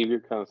 Christmas Eve, you're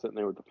kind of sitting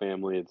there with the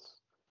family. It's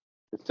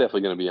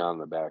definitely going to be on in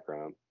the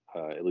background,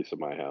 at least at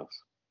my house.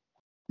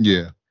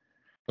 Yeah,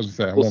 as I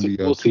say, I won't be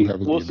too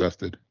heavily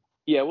invested.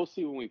 Yeah, we'll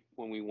see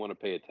when we want to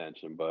pay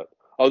attention. But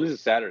this is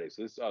Saturday,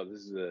 so this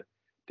is the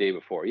day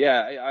before.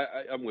 Yeah,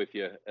 I'm with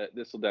you.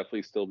 This will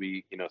definitely still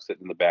be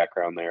sitting in the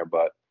background there,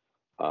 but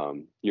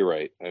you're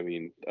right. I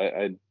mean,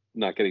 I'm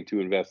not getting too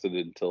invested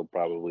until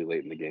probably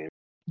late in the game.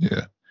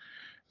 Yeah.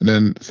 And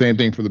then same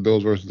thing for the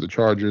Bills versus the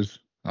Chargers.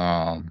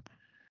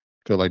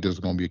 Feel like this is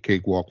going to be a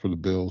cakewalk for the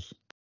Bills.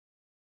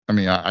 I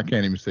mean, I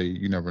can't even say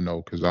you never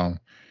know because the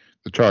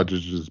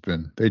Chargers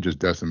they just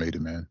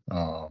decimated, man.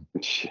 No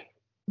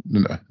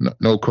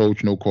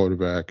coach, no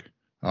quarterback,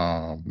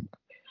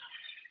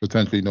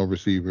 potentially no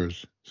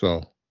receivers.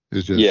 So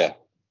it's just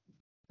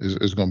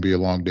it's going to be a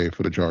long day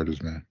for the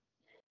Chargers, man.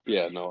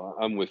 Yeah, no,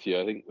 I'm with you.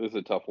 I think this is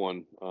a tough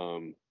one.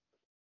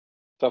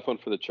 Tough one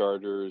for the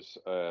Chargers.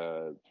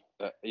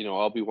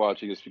 I'll be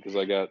watching this because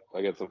I got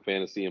some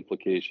fantasy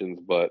implications,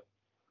 but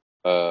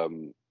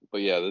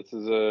yeah, this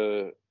is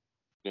the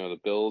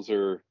Bills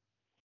are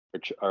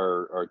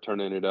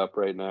turning it up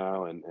right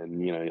now, and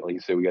like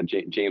you said, we got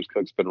James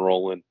Cook's been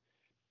rolling.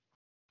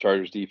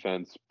 Chargers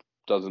defense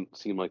doesn't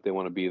seem like they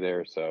want to be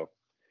there, so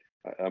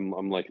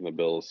I'm liking the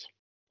Bills.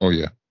 Oh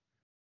yeah,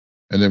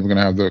 and then we're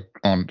gonna have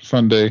on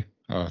Sunday.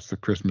 It's the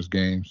Christmas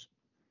games.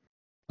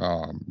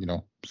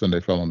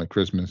 Sunday fell on the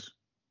Christmas.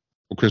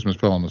 Well, Christmas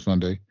fell on the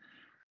Sunday.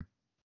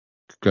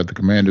 Got the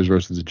Commanders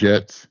versus the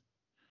Jets.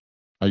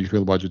 How you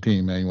feel about your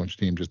team, man? You want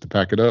your team just to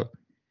pack it up?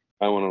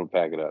 I want them to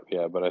pack it up,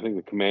 yeah. But I think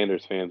the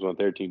Commanders fans want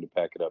their team to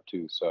pack it up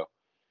too. So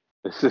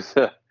this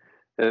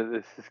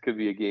could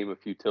be a game of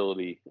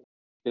futility.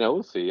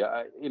 We'll see.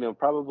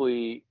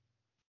 Probably.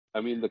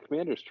 I mean, the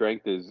Commanders'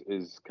 strength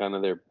is kind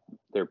of their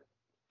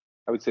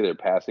I would say their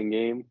passing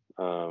game.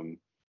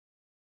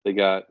 They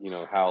got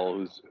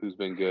Howell, who's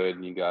been good,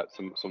 and you got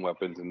some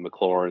weapons in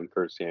McLaurin,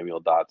 Kurt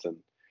Samuel, Dotson,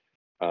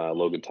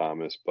 Logan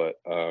Thomas.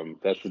 But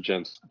that's the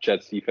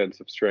Jets'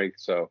 defensive strength.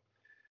 So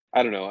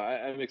I don't know.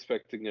 I'm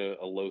expecting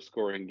a low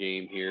scoring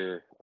game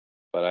here,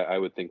 but I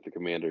would think the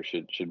Commanders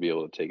should be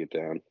able to take it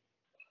down.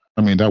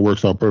 I mean, that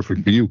works out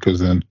perfect for you because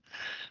then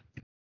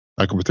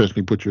I could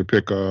potentially put your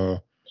pick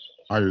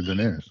higher than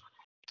theirs.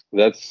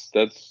 That's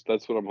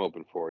what I'm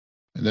hoping for.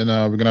 And then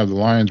we're gonna have the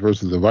Lions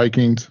versus the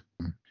Vikings.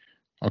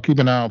 I'll keep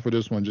an eye out for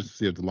this one just to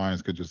see if the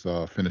Lions could just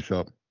finish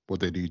up what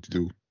they need to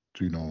do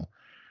to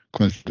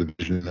clinch the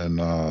division and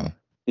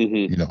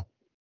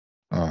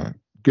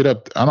get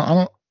up.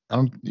 I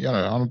don't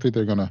think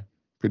they're gonna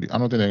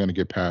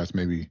get past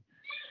maybe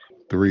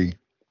 3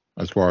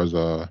 as far as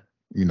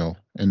in the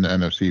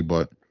NFC,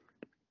 but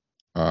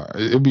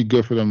it'd be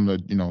good for them to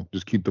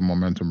just keep the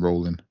momentum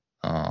rolling.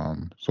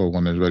 So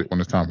when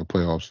it's time for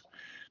playoffs,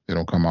 they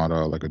don't come out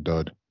like a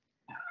dud.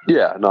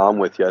 Yeah, no, I'm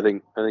with you. I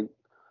think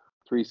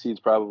 3 seeds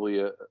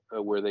probably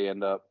where they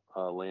end up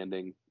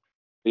landing.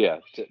 Yeah,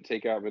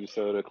 take out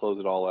Minnesota, close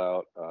it all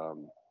out,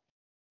 and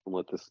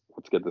let's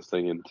get this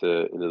thing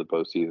into the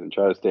postseason.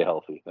 Try to stay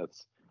healthy.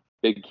 That's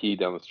big key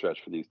down the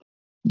stretch for these.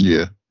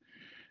 Yeah,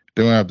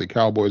 then we have the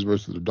Cowboys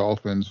versus the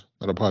Dolphins.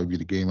 That'll probably be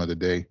the game of the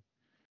day,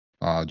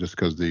 just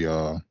because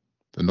the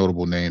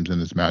notable names in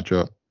this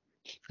matchup,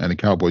 and the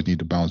Cowboys need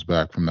to bounce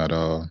back from that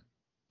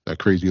that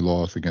crazy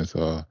loss against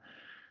the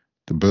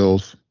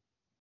Bills.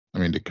 I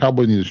mean, the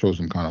Cowboys need to show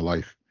some kind of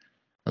life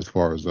as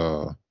far as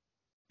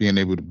being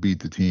able to beat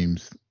the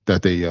teams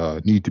that they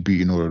need to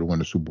beat in order to win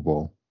the Super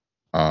Bowl.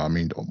 I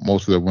mean,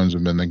 most of their wins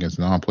have been against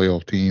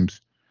non-playoff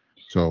teams.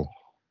 So,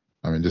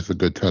 I mean, this is a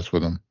good test for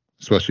them,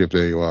 especially if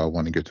they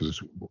want to get to the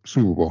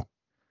Super Bowl.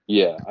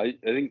 Yeah, I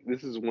think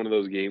this is one of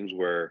those games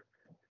where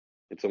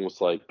it's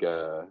almost like,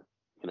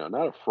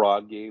 not a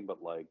fraud game,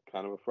 but like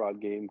kind of a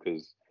fraud game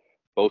because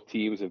both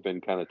teams have been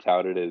kind of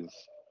touted as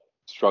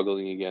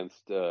struggling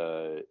against,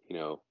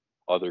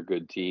 other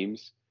good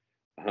teams.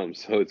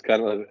 So it's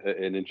kind of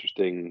an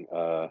interesting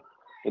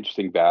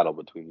battle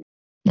between them.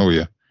 Oh,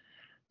 yeah.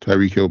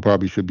 Tyreek Hill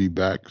probably should be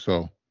back.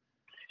 So,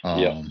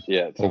 yeah,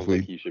 it sounds hopefully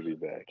like he should be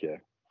back. Yeah.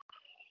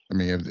 I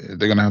mean, if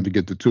they're going to have to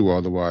get the two,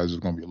 otherwise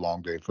it's going to be a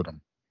long day for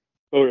them.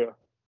 Oh, yeah.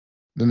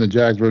 Then the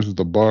Jags versus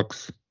the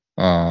Bucks.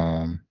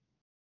 Oh,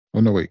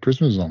 no, wait.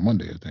 Christmas is on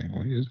Monday, I think.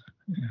 What is it?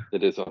 Yeah.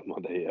 It is on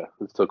Monday, yeah.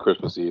 It's still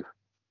Christmas Eve.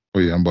 Oh,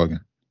 yeah, I'm bugging.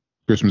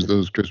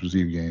 Those Christmas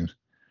Eve games.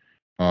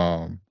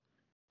 Then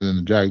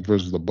the Jags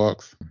versus the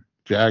Bucks.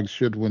 Jags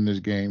should win this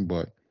game,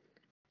 but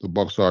the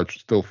Bucks are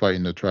still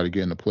fighting to try to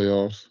get in the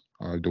playoffs,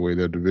 the way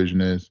their division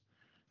is.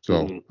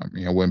 So, I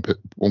mean, I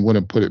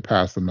wouldn't put it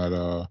past them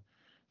that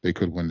they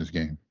could win this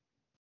game.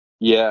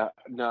 Yeah,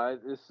 no,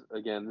 this is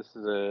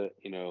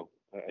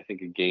I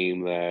think a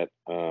game that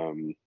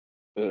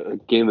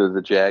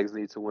the Jags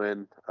need to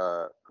win.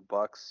 The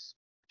Bucks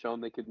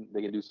shown they can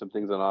do some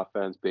things on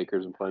offense.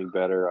 Baker's been playing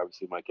better.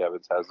 Obviously, Mike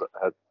Evans has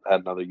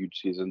had another huge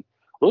season.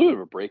 A little bit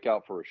of a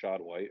breakout for Rashad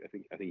White. I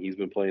think he's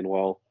been playing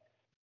well,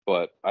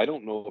 but I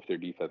don't know if their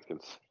defense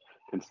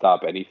can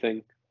stop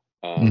anything.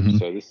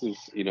 So this is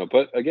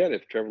but again,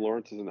 if Trevor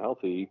Lawrence isn't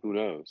healthy, who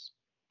knows?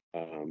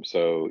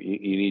 So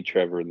you need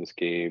Trevor in this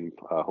game.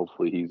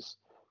 Hopefully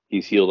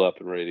he's healed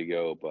up and ready to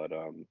go. But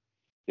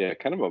yeah,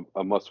 kind of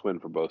a must win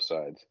for both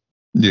sides.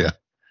 Yeah.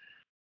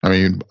 I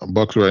mean,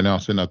 Bucks right now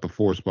sitting at the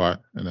 4th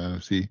spot in the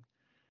NFC,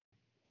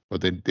 but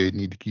they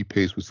need to keep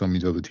pace with some of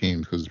these other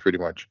teams because it's pretty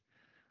much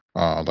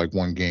like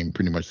one game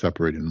pretty much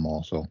separating them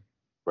all. So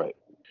right.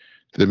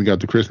 Then we got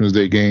the Christmas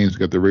Day games. We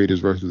got the Raiders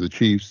versus the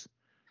Chiefs.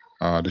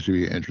 This should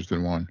be an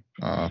interesting one.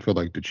 I feel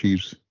like the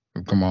Chiefs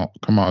have come out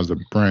as a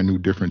brand new,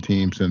 different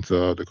team since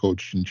the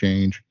coaching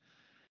change.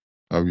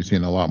 We've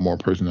seen a lot more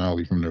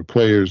personality from their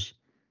players,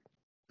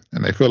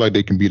 and they feel like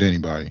they can beat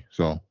anybody.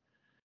 So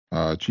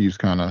Chiefs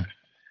kind of,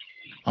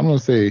 I'm gonna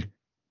say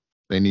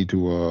they need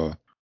to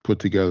put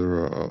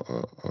together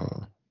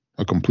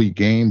a complete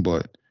game,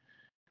 but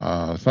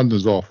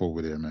something's off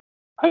over there, man.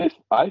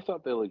 I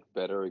thought they looked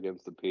better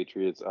against the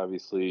Patriots.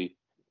 Obviously,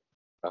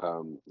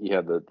 you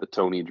had the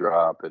Tony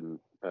drop and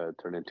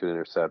turned into an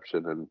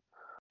interception and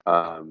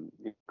a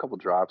couple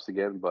drops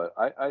again. But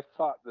I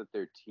thought that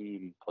their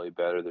team played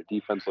better. Their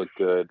defense looked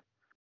good.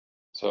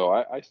 So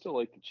I still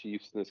like the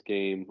Chiefs in this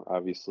game,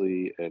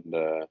 obviously. And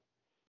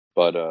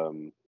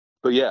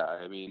but yeah,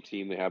 I mean,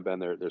 team they have been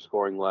they're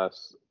scoring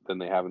less than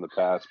they have in the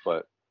past.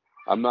 But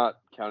I'm not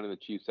counting the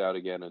Chiefs out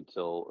again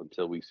until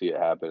we see it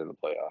happen in the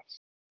playoffs.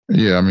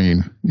 Yeah, I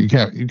mean, you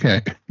can't really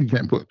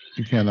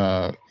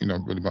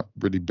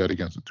bet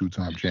against the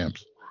 2-time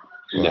champs.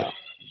 But,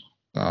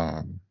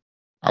 no.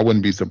 I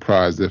wouldn't be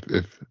surprised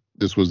if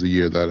this was the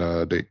year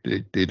that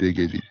they did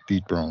get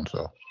dethroned.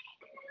 So.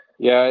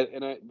 Yeah,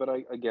 but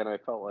I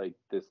felt like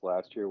this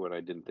last year when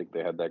I didn't think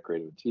they had that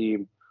great of a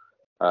team.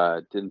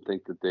 Didn't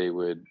think that they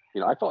would.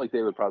 I felt like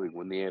they would probably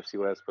win the AFC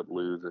West, but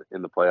lose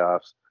in the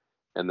playoffs.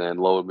 And then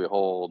lo and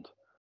behold,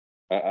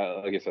 like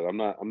I said, I'm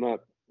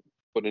not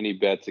put any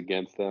bets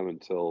against them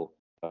until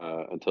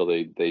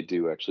they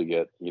do actually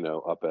get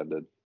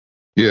upended.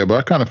 Yeah, but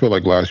I kind of feel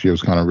like last year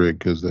was kind of rigged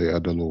because they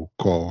had the little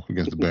call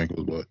against the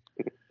Bengals, but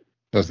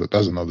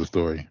that's another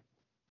story.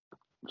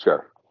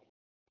 Sure.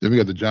 Then we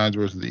got the Giants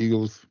versus the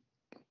Eagles.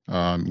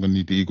 I'm gonna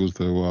need the Eagles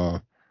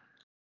to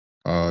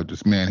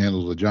just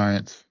manhandle the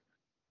Giants.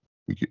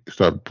 We can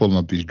start pulling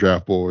up these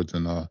draft boards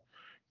and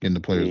getting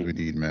the players we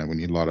need, man. We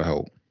need a lot of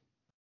help.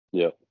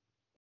 Yeah.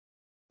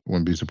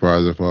 Wouldn't be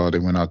surprised if they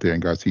went out there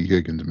and got T.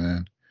 Higgins,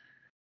 man.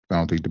 I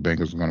don't think the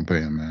Bengals are going to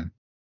pay him, man.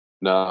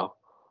 No.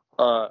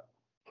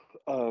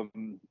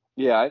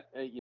 Yeah.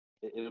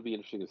 It'll be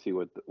interesting to see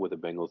what the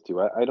Bengals do.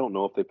 I don't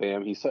know if they pay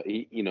him.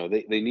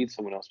 They need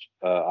someone else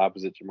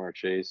opposite Jamar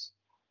Chase.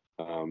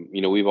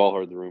 We've all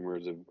heard the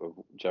rumors of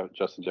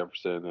Justin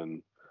Jefferson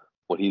and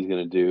what he's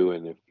going to do,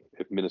 and if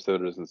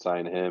Minnesota doesn't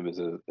sign him as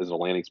a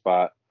landing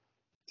spot,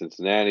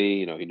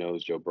 Cincinnati. He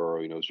knows Joe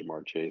Burrow. He knows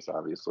Jamar Chase,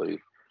 obviously.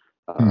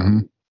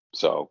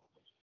 So,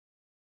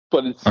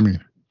 but it's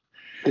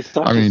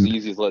not as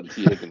easy as letting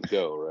T. Higgins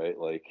go, right?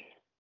 Like,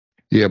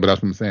 yeah, but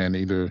that's what I'm saying.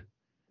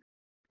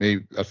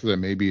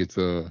 Maybe it's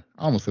I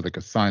almost said like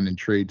a sign and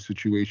trade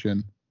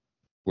situation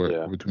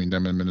where between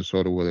them and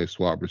Minnesota, where they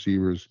swap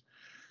receivers,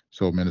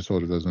 so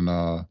Minnesota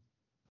doesn't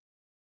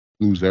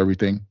lose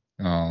everything.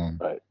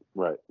 Right.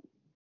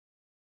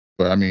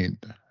 But I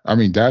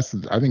think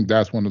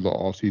that's one of the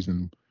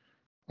off-season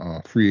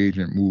free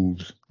agent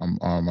moves I'm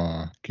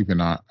keeping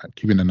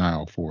an eye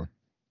out for.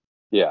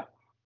 Yeah.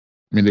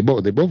 I mean, they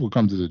both will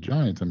come to the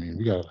Giants. I mean,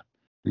 we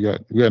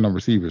got no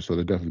receivers, so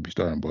they'll definitely be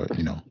starting. But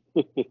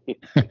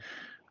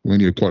we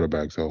need a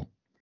quarterback. So,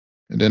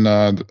 and then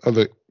the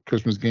other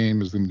Christmas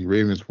game is going to be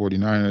Ravens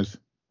 49ers.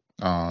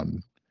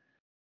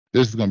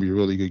 This is going to be a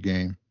really good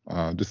game.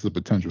 This is a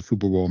potential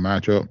Super Bowl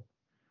matchup.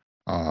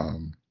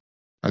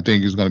 I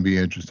think it's going to be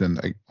interesting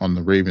on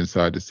the Ravens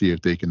side to see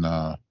if they can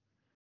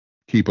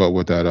keep up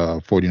with that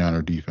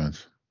 49er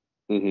defense.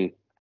 Mm-hmm.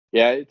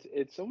 Yeah,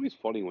 it's always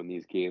funny when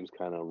these games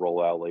kind of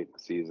roll out late in the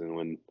season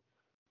when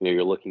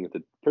you're looking at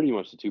pretty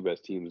much the two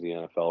best teams in the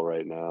NFL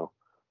right now,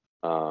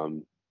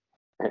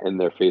 and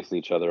they're facing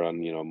each other on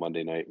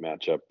Monday night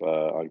matchup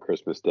on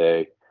Christmas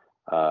Day.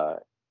 I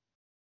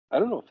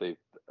don't know if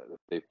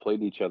they've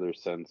played each other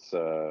since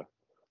the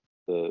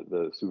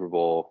Super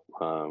Bowl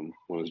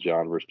when it was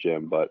John versus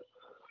Jim, but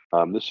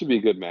this should be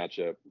a good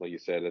matchup. Like you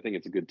said, I think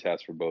it's a good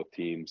test for both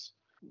teams.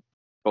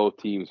 Both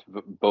teams,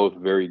 both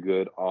very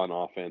good on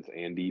offense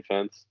and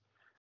defense.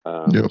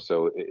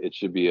 So it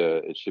should be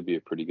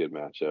a pretty good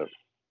matchup.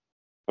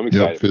 I'm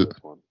excited for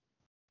this one.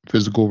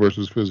 Physical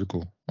versus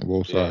physical on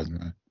both sides,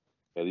 man.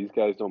 Yeah, these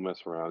guys don't mess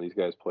around. These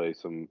guys play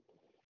some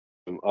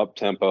up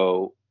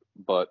tempo,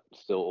 but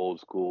still old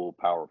school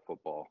power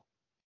football.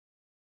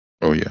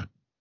 Oh yeah.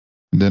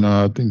 And then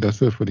I think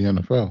that's it for the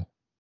NFL.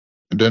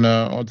 And then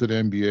on to the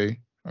NBA.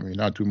 I mean,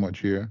 not too much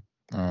here.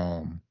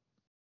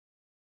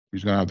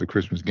 He's gonna have the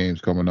Christmas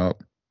games coming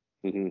up.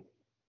 Mm-hmm.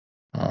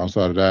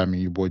 Outside of that, I mean,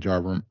 your boy Ja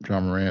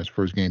Morant's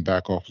first game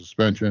back off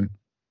suspension.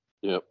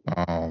 Yep.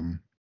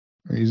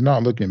 He's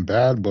not looking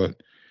bad,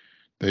 but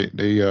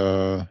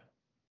the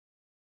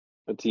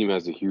team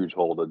has a huge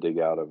hole to dig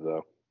out of,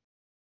 though.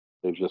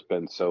 They've just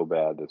been so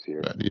bad this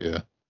year.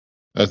 Yeah,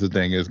 that's the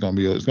thing. It's gonna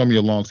be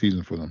a long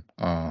season for them.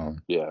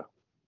 Yeah.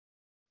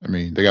 I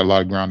mean, they got a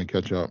lot of ground to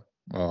catch up,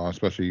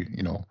 especially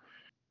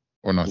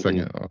or not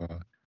second.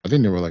 I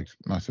think they were like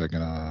not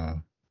second.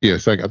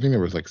 Second. I think they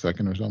was like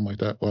second or something like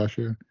that last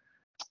year.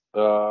 They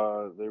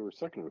were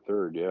second or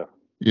third, yeah.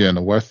 Yeah, in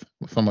the West,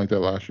 something like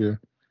that last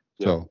year.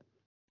 Yep. So,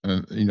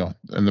 and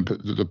and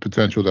the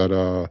potential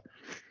that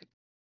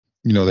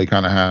they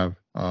kind of have.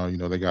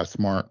 They got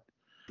Smart.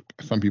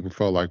 Some people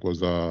felt like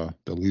was the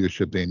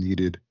leadership they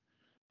needed.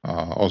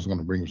 Also going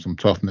to bring some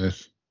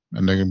toughness,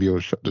 and they're going to be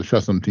able to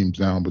shut some teams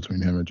down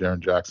between him and Jaren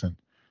Jackson.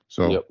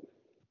 So, yep.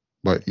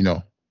 But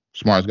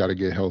Smart's got to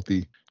get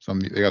healthy.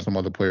 They got some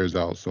other players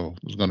out, so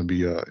it's going to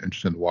be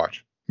interesting to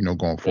watch.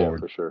 Going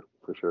forward. Yeah,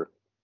 for sure.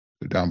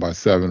 They're down by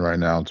 7 right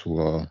now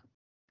to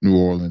New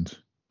Orleans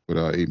with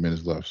 8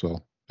 minutes left,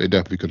 so they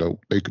definitely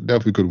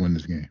could win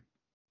this game.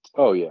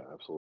 Oh yeah,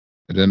 absolutely.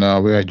 And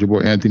then we had your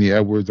boy Anthony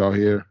Edwards out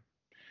here.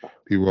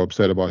 People were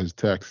upset about his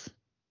text.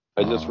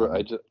 I just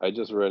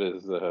read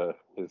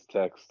his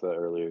text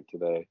earlier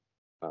today.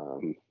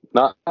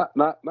 Not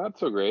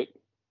so great.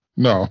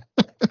 No.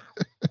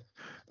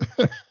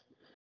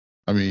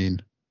 I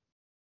mean,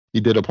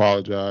 he did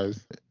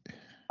apologize.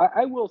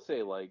 I will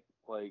say, like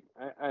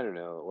I don't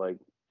know, like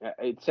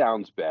it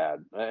sounds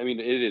bad. I mean,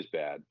 it is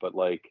bad, but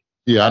like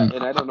and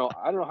I don't know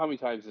how many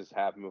times this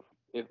happened.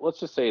 If let's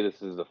just say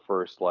this is the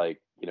first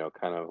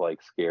kind of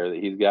like scare that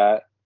he's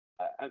got.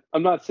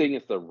 I'm not saying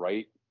it's the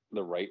right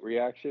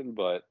reaction,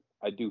 but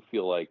I do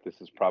feel like this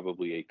is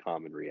probably a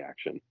common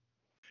reaction.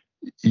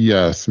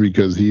 Yes,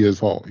 because he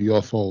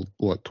also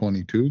what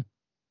 22.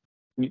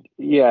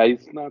 Yeah,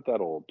 he's not that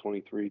old.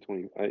 23,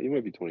 20. He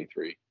might be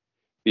 23.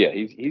 Yeah,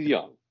 he's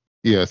young.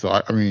 Yeah, so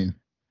I mean,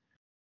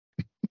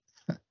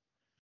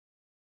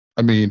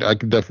 I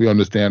can definitely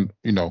understand,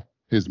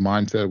 his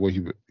mindset, where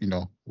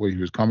he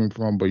was coming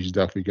from, but he's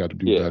definitely got to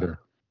do better,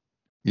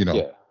 in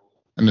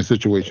a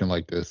situation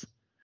like this.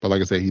 But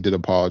like I said, he did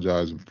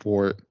apologize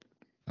for it.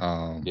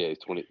 He's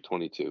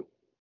 22.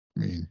 I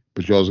mean,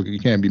 but you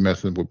can't be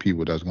messing with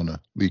people that's gonna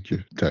leak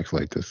your text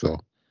like this. So.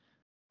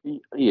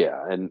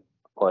 Yeah, and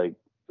like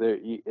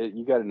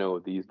you got to know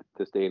this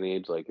day and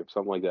age, like if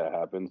something like that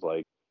happens,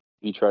 like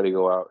you try to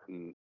go out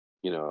and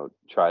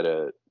try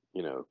to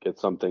get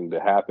something to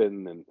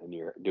happen, and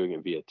you're doing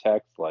it via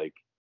text, like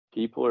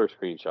people are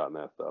screenshotting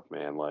that stuff,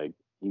 man. Like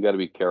you got to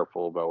be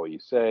careful about what you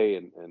say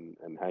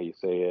and how you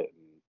say it.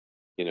 And,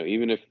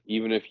 even if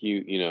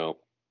you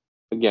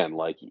again,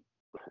 like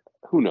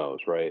who knows,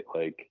 right?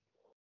 Like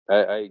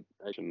I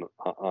shouldn't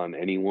on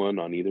anyone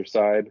on either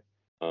side,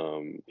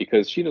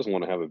 because she doesn't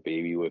want to have a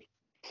baby with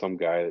some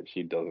guy that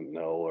she doesn't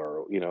know,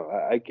 or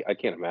I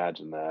can't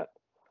imagine that.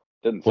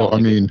 Doesn't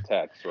sound like a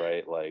text,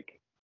 right? Like,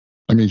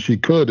 I mean, she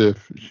could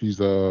if she's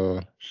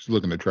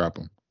looking to trap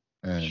him.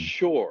 And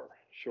sure,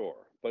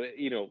 but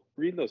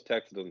reading those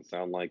texts doesn't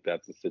sound like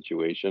that's the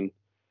situation.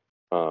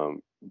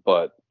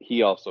 But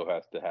he also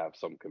has to have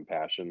some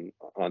compassion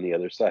on the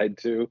other side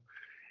too.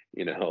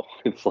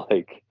 It's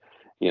like,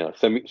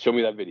 show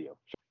me that video,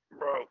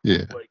 bro.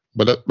 Yeah, like,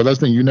 but that's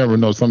the thing. You never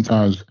know.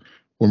 Sometimes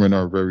women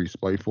are very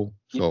spiteful.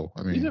 So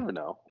I mean, you never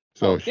know.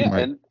 So she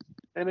might.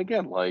 And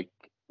again, like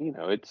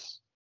it's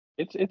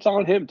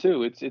on him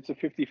too. It's a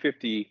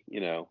 50-50.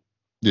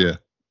 Yeah.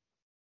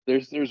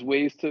 There's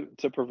ways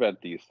to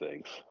prevent these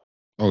things.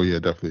 Oh yeah,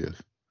 definitely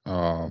is.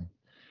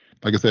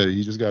 like I said,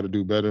 he just got to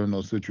do better in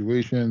those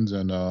situations.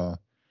 And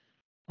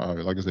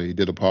like I said, he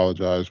did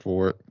apologize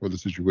for the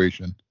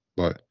situation,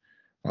 but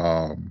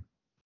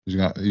he's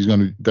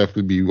gonna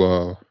definitely be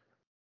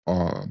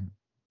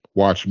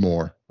watched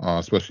more,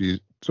 especially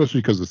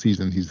because of the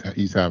season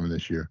he's having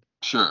this year.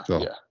 Sure.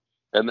 So. Yeah,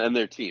 and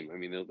their team. I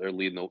mean, they're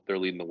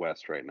leading the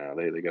West right now.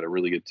 They got a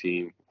really good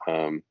team.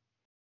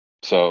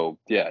 So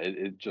yeah,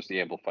 it just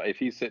amplifies. If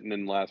he's sitting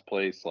in last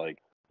place, like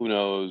who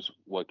knows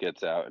what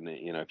gets out, and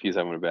if he's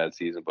having a bad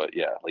season. But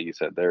yeah, like you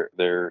said,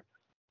 they're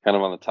kind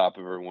of on the top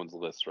of everyone's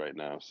list right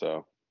now.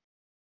 So.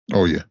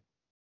 Oh yeah,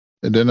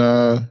 and then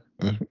I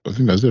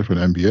think that's it for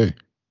the NBA.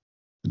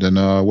 And then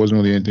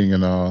wasn't really anything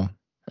in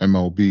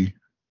MLB.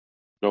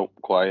 Nope,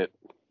 quiet.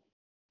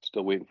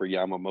 Still waiting for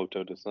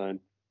Yamamoto to sign.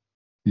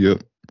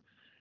 Yep.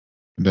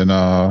 And then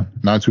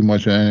not too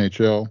much in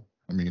NHL.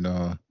 I mean,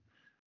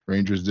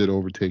 Rangers did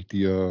overtake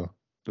the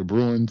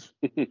Bruins,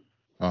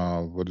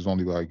 but it's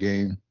only by a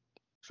game.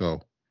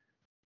 So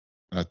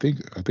I think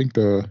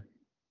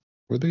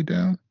were they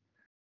down?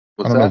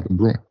 What's I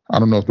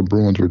don't know if the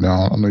Bruins were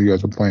down. I know you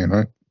guys are playing,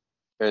 right?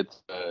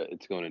 It's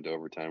going into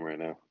overtime right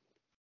now.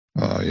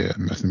 Yeah,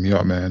 messing me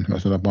up, man.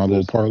 Messing up my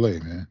little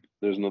parlay, man.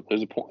 There's no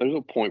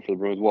point for the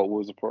Bruins. What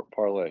was the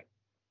parlay?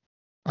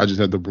 I just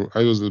had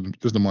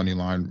just the money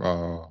line.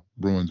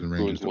 Bruins and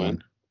Rangers to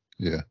win.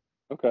 Yeah.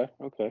 Okay.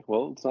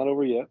 Well, it's not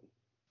over yet.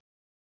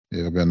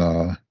 Yeah, I've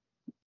been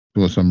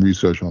doing some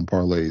research on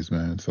parlays,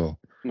 man. So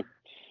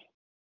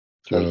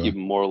try to keep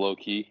them more low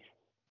key.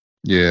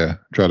 Yeah,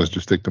 try to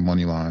just stick to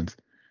money lines.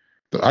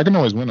 I can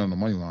always win on the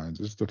money lines.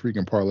 It's the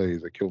freaking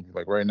parlays that kill me.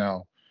 Like right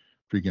now,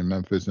 freaking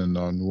Memphis and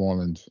New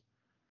Orleans,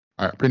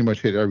 I pretty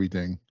much hit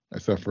everything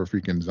except for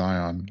freaking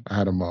Zion. I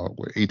had him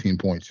with 18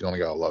 points. He only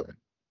got 11.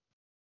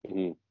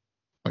 Mm-hmm.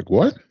 Like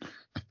what?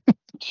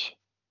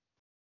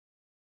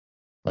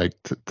 Like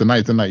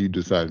tonight you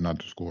decided not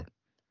to score.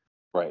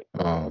 Right.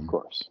 Of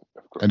course.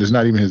 And it's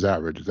not even his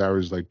average. His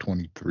average is like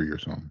 23 or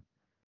something.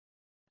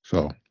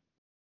 So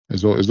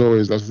it's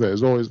always, that's what I say,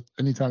 it's always,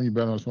 anytime you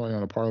bet on somebody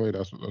on a parlay,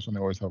 that's when they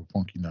always have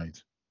funky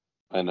nights.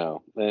 I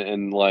know.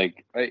 And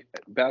like,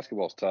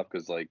 basketball's tough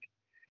because, like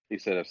you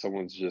said, if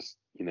someone's just,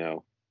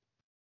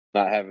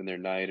 not having their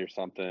night or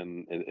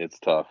something, it's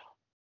tough.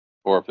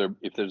 Or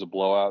if there's a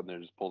blowout and they're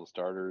just pull the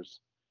starters,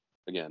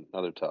 again,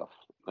 another tough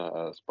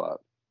spot.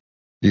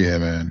 Yeah,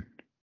 man.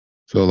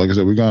 So, like I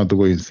said, we're gonna have to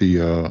wait and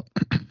see. I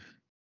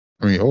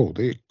mean,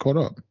 they caught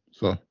up.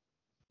 So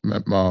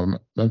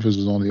Memphis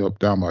is only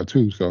down by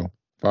 2, so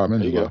 5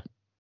 minutes left.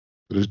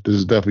 This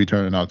is definitely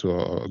turning out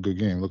to a good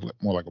game. Look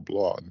more like a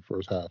blowout in the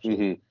first half. So.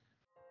 Mm-hmm.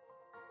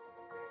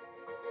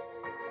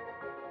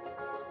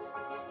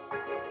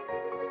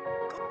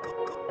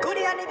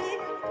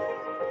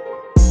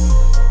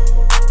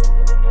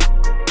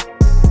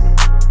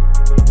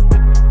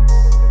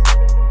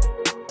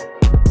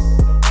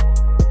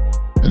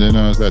 And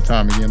then it's that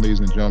time again, ladies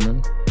and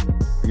gentlemen.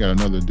 We got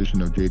another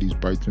edition of JD's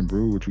Bites and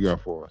Brew. What you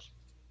got for us?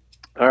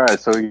 All right,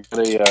 so we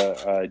did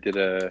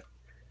a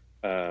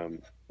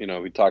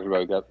we talked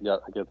about I got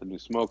the new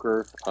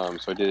smoker. So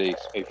I did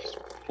a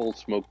full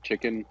smoked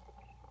chicken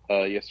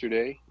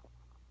yesterday,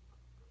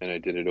 and I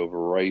did it over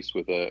rice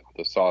with a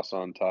sauce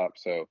on top.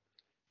 So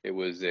it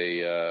was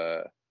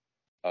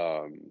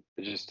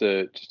just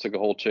took a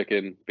whole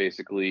chicken,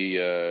 basically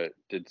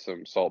did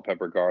some salt,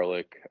 pepper,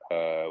 garlic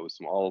with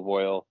some olive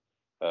oil,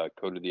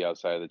 coated the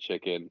outside of the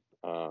chicken,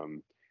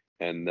 and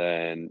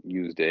then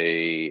used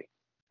it's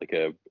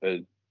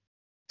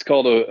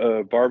called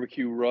a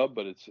barbecue rub,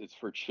 but it's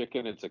for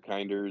chicken. It's a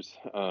Kinder's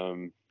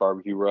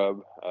barbecue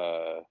rub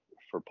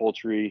for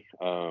poultry.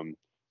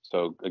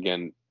 So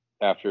again,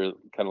 after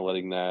kind of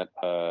letting that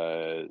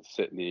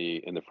sit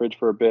in the fridge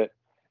for a bit,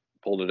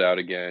 pulled it out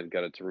again,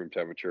 got it to room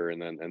temperature,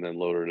 and then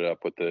loaded it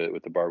up with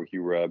the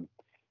barbecue rub.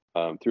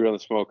 Threw it on the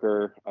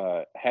smoker.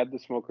 Had the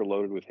smoker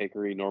loaded with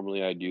hickory.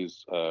 Normally, I'd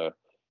use kind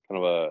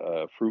of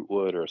a fruit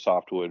wood or a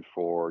softwood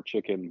for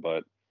chicken,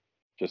 but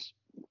just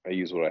I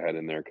used what I had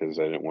in there because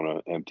I didn't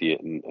want to empty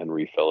it and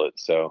refill it.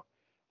 So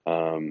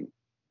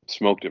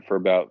smoked it for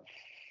about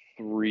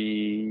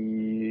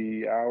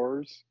 3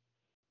 hours,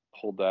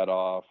 pulled that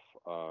off,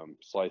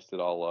 sliced it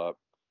all up,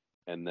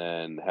 and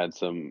then had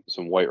some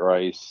white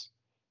rice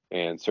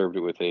and served it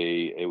with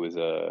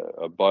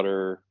a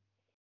butter,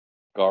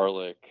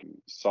 garlic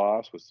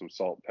sauce with some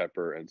salt,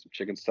 pepper, and some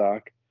chicken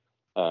stock.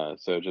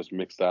 So just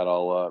mix that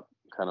all up,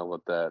 kind of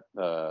let that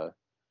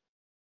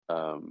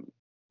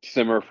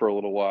simmer for a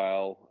little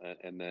while,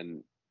 and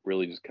then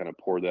really just kind of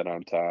pour that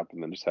on top,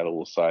 and then just had a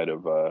little side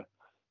of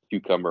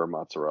cucumber and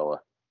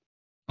mozzarella.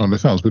 Oh, that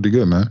sounds pretty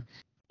good, man.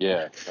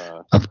 Yeah.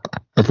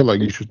 I feel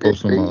like you should throw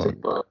some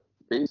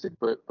basic,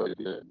 but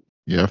good.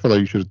 Yeah, I feel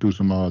like you should do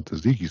some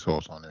tzatziki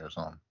sauce on there or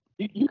something.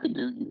 You could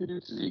do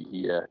tzatziki.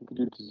 Yeah, you could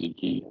do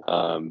tzatziki.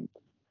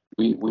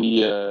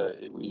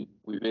 We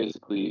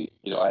basically,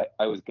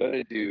 I was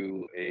gonna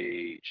do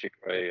a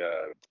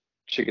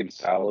chicken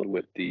salad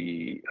with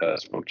the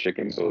smoked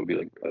chicken, so it would be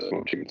like a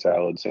smoked chicken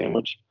salad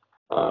sandwich.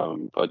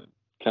 But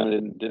kind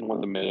of didn't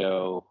want the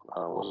mayo.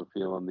 Wasn't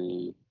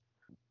feeling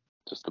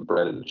just the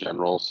bread in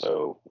general,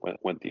 so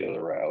went the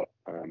other route.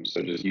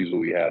 So just use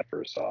what we had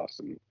for a sauce,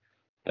 and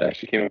it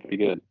actually came out pretty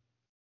good.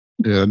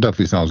 Yeah, it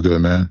definitely sounds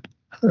good, man.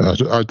 I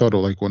thought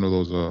of like one of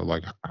those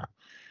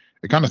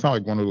it kind of sounded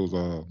like one of those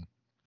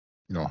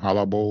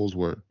challah bowls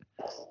where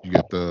you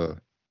get the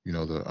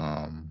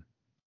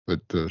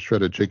the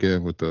shredded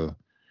chicken with the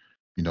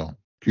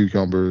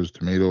cucumbers,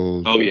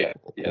 tomatoes, Oh yeah,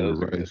 or the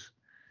those are good. rice.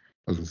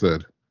 As I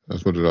said,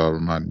 that's what it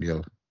reminded me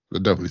of.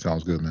 It definitely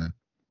sounds good, man.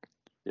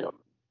 Yep.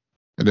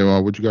 And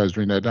then what you guys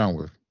drink that down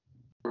with?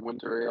 For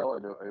winter ale,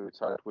 I know we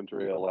talked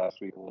winter ale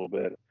last week a little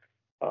bit.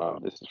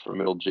 This is from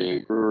Middle J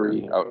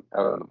Brewery out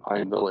in the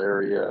Pineville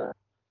area.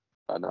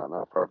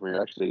 Not far from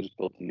here. Actually, they just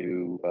built a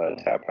new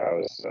tap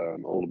house a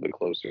little bit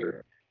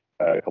closer,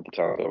 a couple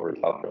towns over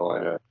in South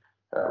Carolina,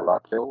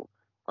 Rock Hill.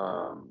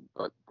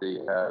 But they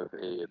have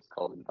it's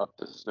called an Up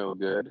to Snow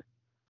Good.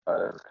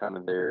 That's kind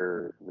of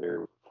their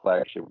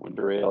flagship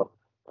winter ale.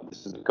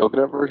 This is the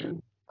coconut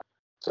version.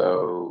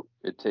 So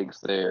it takes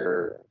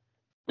their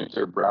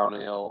brown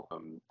ale.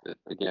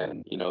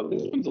 Again,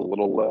 this one's a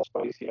little less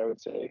spicy, I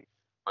would say,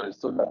 but it's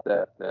still got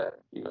that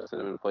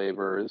cinnamon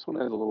flavor. This one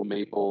has a little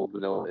maple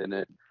vanilla in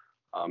it,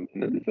 and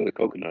then they put a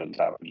coconut on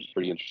top, which is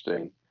pretty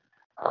interesting.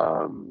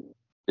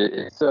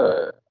 It's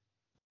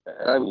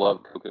I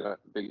love coconut,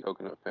 big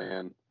coconut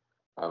fan.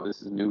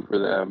 This is new for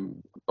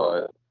them,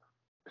 but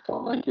I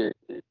felt like it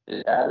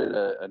added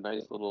a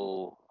nice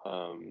little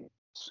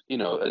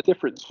a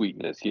different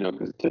sweetness,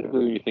 because typically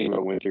when you think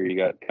about winter, you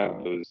got kind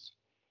of those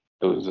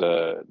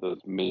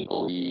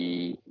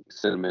mapley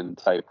cinnamon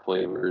type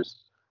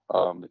flavors.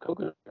 The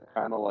coconut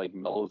kind of like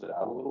mellows it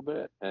out a little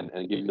bit and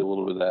gives you a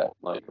little bit of that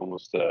like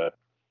almost a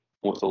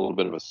little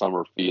bit of a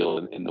summer feel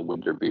in the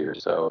winter beer.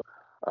 So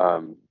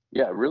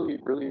yeah, really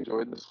really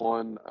enjoyed this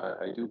one.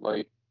 I do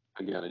like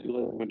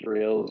winter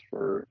ales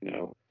for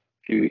a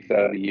few weeks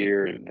out of the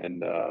year,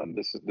 and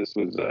this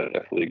was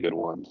definitely a good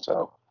one.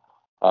 So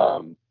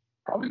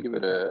probably give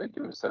it a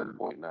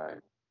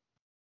 7.9.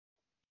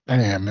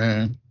 Damn,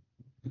 man,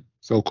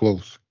 so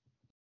close.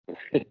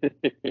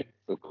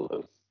 So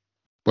close.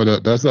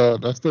 But that's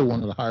still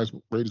one of the highest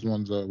rated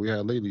ones we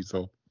had lately.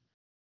 So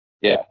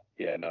Yeah,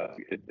 no,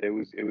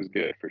 it was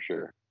good for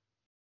sure.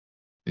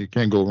 you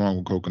can't go wrong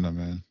with coconut,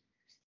 man.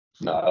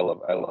 No,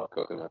 I love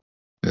coconut.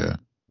 Yeah,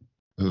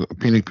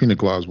 pina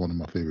colada is one of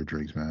my favorite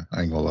drinks, man.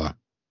 I ain't gonna lie.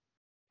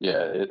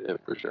 Yeah, it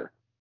for sure.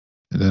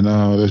 And then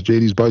that's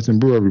JD's Bites and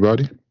Brew,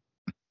 everybody.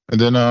 And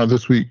then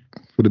this week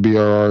for the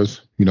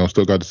BRRs,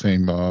 still got the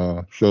same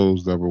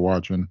shows that we're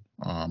watching.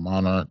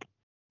 Monarch,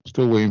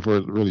 still waiting for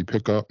it to really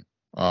pick up.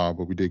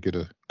 But we did get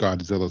a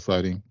Godzilla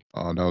sighting.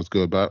 That was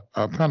good. But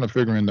I'm kind of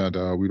figuring that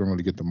we don't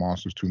really get the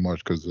monsters too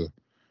much because of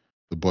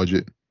the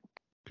budget.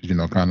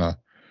 Because kind of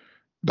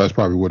that's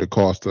probably what it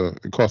costs.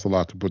 It costs a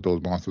lot to put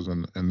those monsters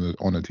on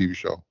the TV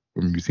show.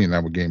 I mean, you've seen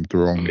that with Game of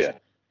Thrones.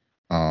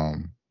 Yeah.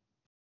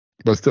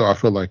 But still, I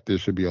feel like there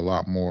should be a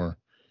lot more,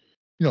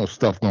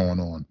 stuff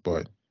going on.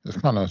 But it's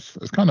kind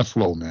of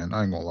slow, man.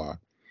 I ain't gonna lie.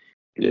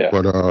 Yeah.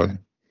 But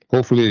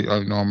hopefully,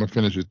 I'm gonna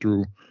finish it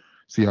through,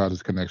 see how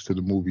this connects to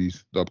the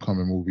movies, the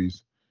upcoming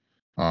movies.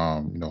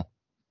 I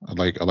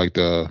like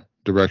the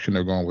direction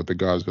they're going with the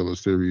Godzilla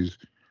series.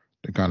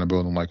 They're kind of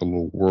building like a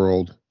little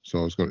world,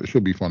 so it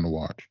should be fun to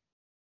watch.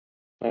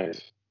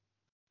 Nice.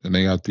 And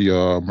they got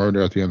the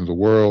Murder at the End of the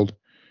World.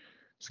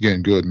 It's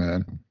getting good,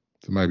 man.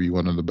 It might be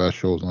one of the best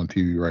shows on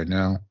TV right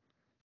now.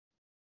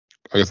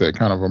 Like I said,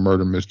 kind of a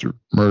murder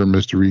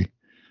mystery.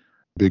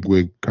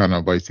 Bigwig kind of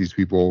invites these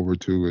people over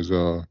to his.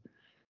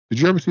 Did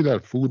you ever see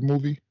that food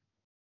movie?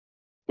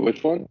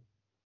 Which one?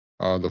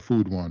 The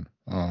food one.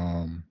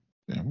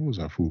 What was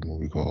that food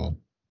movie called?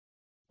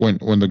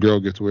 When the girl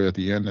gets away at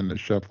the end and the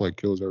chef like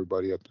kills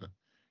everybody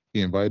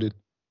he invited.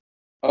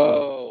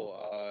 Oh,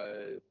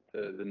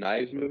 the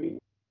Knives movie.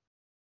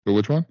 So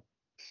which one?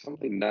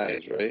 Something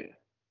Knives, right?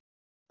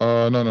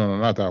 No,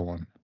 not that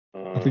one.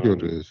 I forget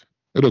what it is.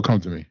 It'll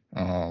come to me.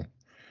 But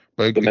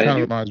it kind of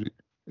reminds me.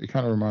 It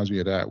kind of reminds me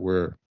of that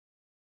where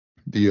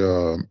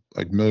the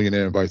like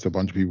millionaire invites a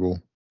bunch of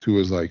people to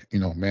his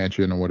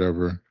mansion or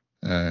whatever,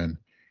 and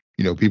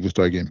people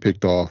start getting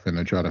picked off and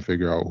they're trying to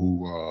figure out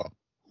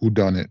who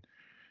done it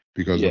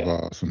because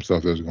of some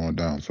stuff that's going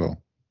down. So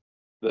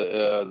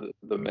the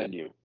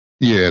Menu.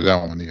 Yeah,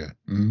 that one. Yeah.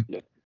 Mm-hmm.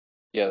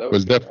 Yeah, that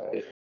was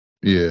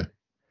yeah.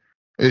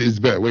 It's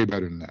way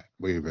better than that.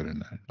 Way better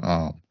than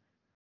that.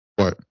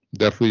 But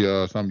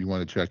definitely something you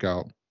want to check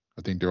out.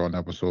 I think they're on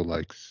episode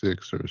like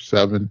 6 or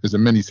 7. It's a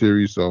mini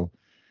series, so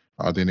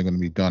I think they're going to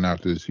be done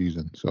after the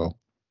season. So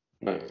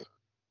nice.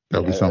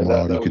 That'll be something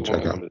you can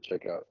check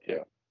out.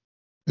 Yeah.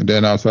 And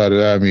then outside of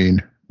that, I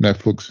mean,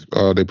 Netflix,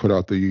 they put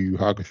out the Yu Yu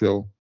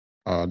Hakusho.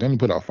 They only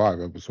put out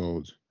 5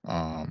 episodes.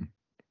 I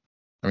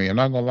mean, I'm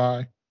not gonna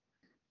lie.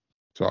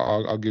 So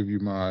I'll give you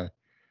my.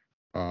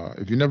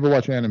 If you never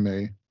watch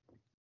anime,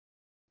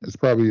 it's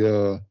probably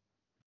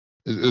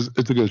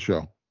it's a good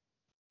show.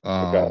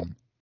 Okay.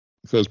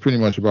 So it's pretty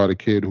much about a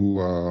kid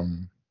who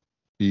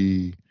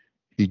he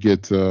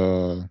gets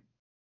in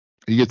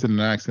an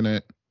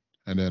accident,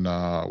 and then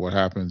what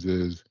happens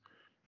is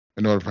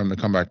in order for him to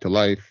come back to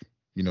life,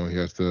 he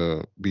has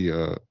to be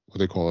what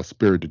they call a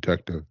spirit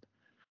detective.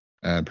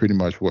 And pretty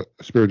much what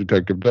a spirit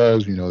detective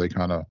does, they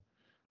kind of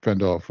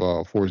fend off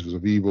forces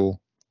of evil.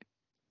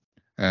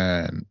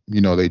 And,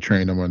 they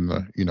train them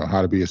on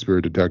how to be a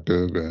spirit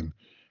detective and,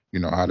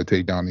 how to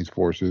take down these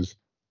forces.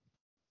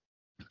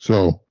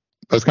 So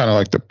that's kind of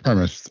like the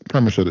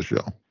premise of the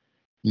show,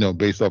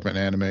 based off an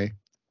anime.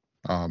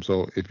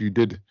 So if you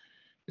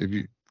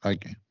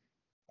like,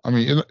 I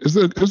mean, it's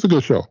a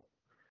good show.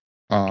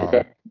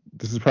 Okay.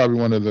 This is probably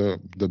one of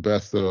the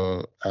best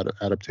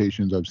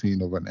adaptations I've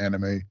seen of an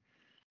anime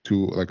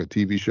to like a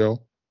TV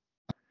show.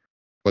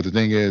 But the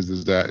thing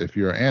is that if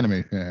you're an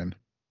anime fan,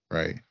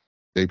 right,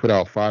 they put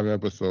out 5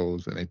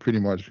 episodes and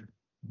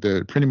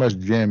they're pretty much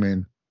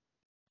jamming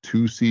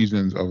 2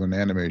 seasons of an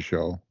anime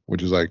show,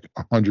 which is like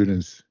 100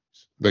 and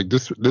like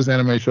this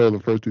anime show, the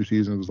first 2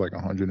 seasons was like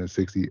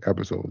 160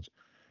 episodes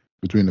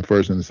between the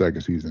first and the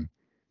second season.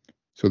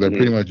 So they're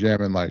pretty much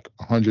jamming like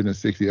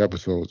 160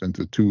 episodes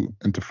into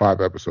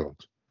 5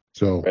 episodes.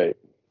 So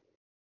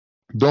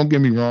don't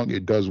get me wrong,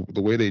 it does,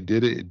 the way they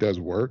did it does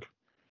work.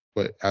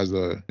 But as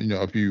a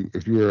if you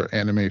were an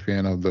anime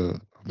fan of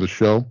the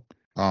show,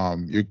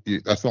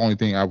 that's the only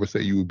thing I would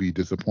say you would be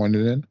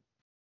disappointed in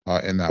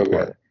that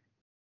part.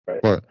 Right.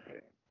 But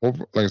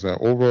like I said,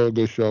 overall a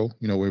good show.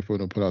 Wait for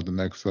them to put out the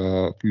next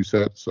few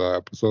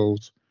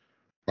episodes.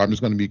 I'm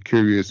just going to be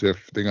curious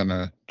if they're going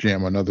to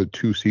jam another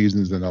 2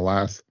 seasons in the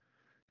last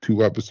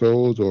 2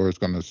 episodes, or it's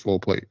going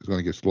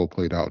to get slow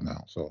played out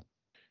now. So,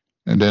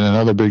 and then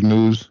another big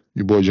news,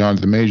 your boy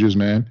Jonathan Majors,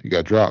 man, he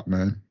got dropped,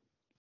 man.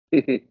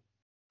 They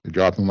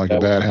dropped him like a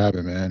bad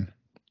habit, man.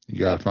 He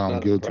got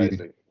found guilty.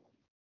 Surprising.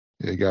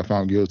 Yeah, he got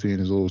found guilty in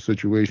his little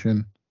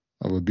situation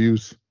of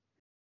abuse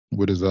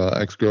with his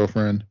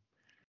ex-girlfriend.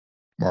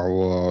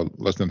 Marvel,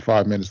 less than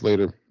 5 minutes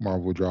later,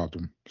 Marvel dropped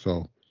him.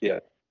 So yeah,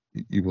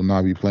 he will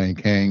not be playing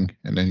Kang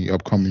in any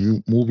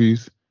upcoming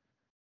movies.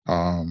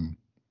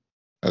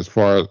 As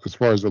far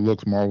as it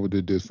looks, Marvel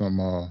did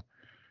some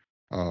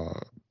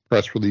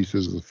press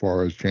releases as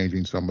far as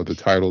changing some of the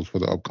titles for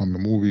the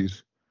upcoming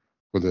movies,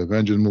 for the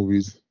Avengers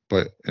movies.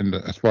 But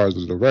as far as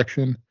the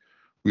direction,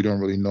 we don't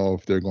really know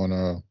if they're going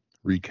to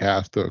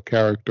recast the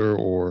character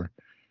or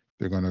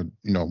they're going to,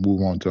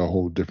 move on to a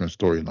whole different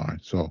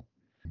storyline. So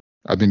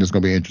I think it's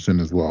going to be interesting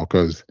as well,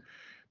 because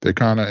they're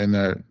kind of in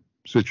that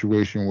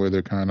situation where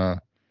they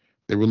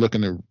were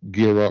looking to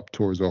gear up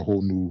towards a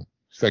whole new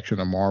section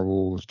of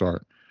Marvel,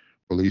 start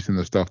releasing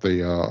the stuff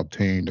they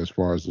obtained as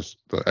far as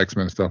the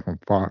X-Men stuff from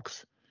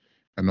Fox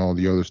and all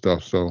the other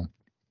stuff. So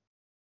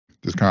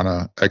this kind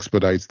of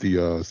expedites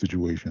the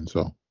situation.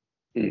 So,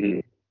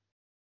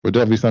 but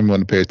definitely something you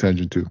want to pay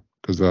attention to,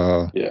 because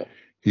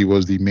he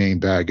was the main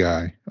bad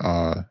guy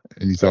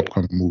in these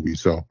upcoming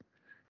movies. So,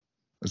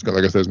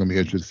 like I said, it's going to be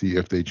interesting to see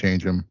if they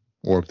change him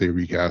or if they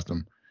recast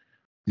him.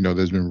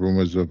 There's been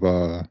rumors of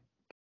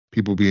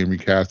people being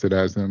recasted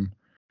as him,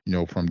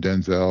 from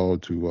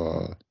Denzel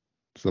to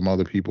some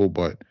other people,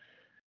 but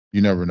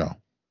you never know.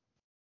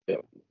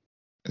 Yep.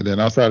 And then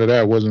outside of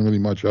that, it wasn't really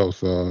much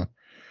else.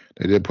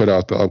 They did put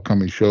out the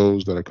upcoming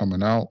shows that are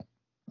coming out.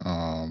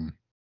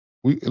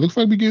 It looks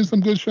like we're getting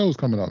some good shows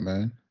coming up,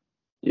 man.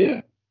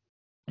 Yeah.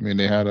 I mean,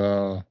 they had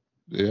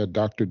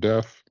Dr.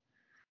 Death.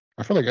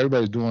 I feel like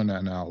everybody's doing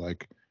that now.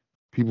 Like,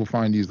 people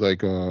find these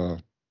like I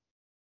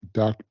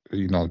won't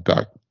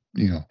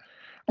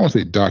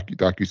say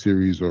docu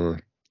series, or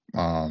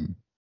I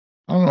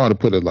don't know how to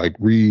put it. Like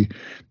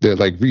they're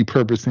like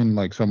repurposing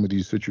like some of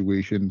these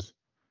situations,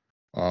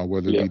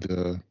 whether it be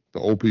the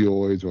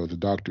opioids or the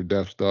Dr.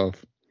 Death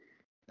stuff,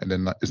 and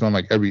then it's on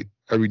like every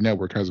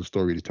network has a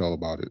story to tell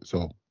about it.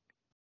 So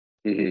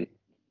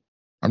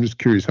I'm just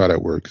curious how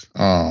that works.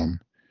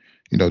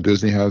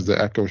 Disney has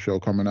the Echo show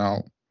coming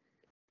out.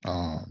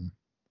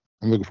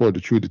 I'm looking forward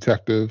to True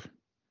Detective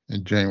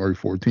in January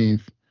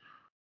 14th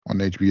on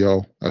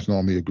HBO. That's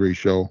normally a great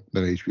show that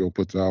HBO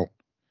puts out.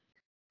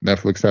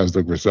 Netflix has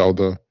the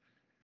Griselda.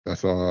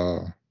 That's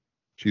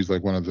she's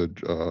like one of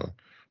the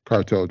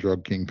cartel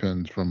drug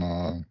kingpins from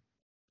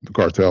the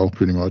cartel,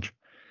 pretty much.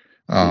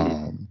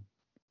 And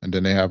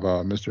then they have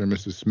Mr. and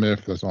Mrs.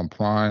 Smith. That's on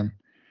Prime.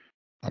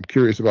 I'm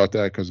curious about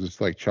that because it's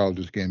like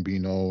Childish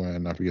Gambino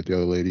and I forget the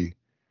other lady.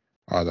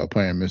 They're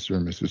playing Mr.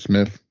 and Mrs.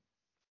 Smith.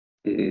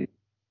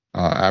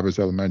 Abbott's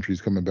Elementary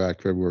is coming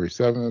back February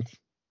 7th.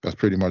 That's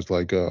pretty much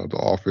like The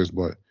Office,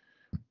 but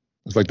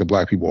it's like the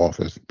Black People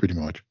Office, pretty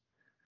much.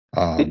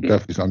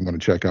 Definitely something I'm going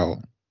to check out.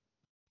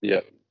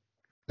 Yeah.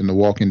 And The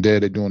Walking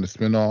Dead, they're doing the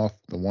spinoff,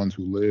 The Ones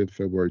Who Live,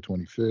 February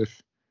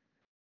 25th.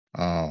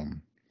 I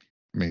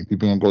mean,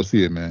 people are going to go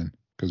see it, man,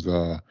 because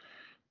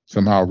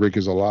somehow Rick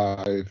is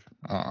alive.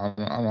 I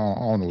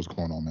don't know what's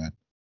going on, man.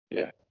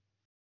 Yeah.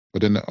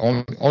 But then the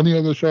only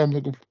other show I'm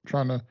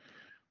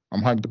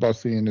hyped about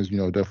seeing is,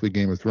 definitely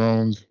Game of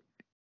Thrones.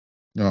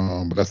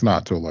 But that's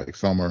not till like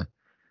summer.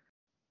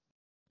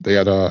 They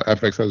had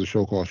FX has a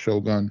show called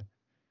Shogun,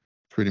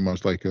 pretty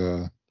much like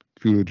a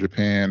feudal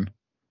Japan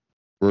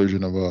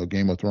version of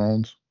Game of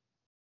Thrones.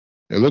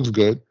 It looks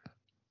good.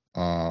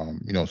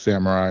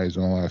 Samurais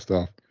and all that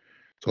stuff.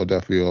 So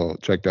definitely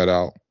check that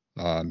out.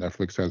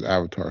 Netflix has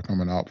Avatar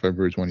coming out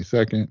February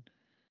 22nd.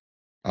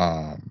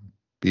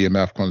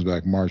 BMF comes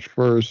back March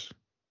 1st.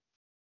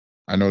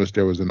 I noticed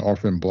there was an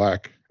Orphan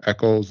Black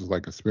Echoes, is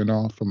like a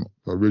spinoff from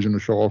the original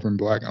show Orphan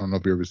Black. I don't know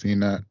if you've ever seen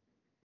that.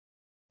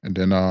 And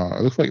then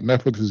it looks like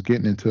Netflix is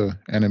getting into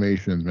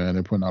animations, man.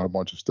 They're putting out a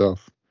bunch of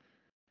stuff.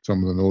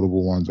 Some of the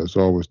notable ones I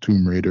saw was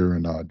Tomb Raider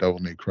and Devil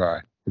May Cry,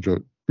 which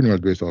are pretty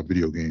much based off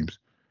video games.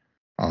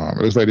 It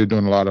looks like they're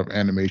doing a lot of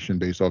animation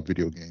based off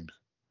video games.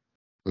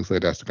 Looks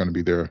like that's going to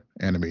be their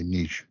anime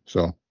niche.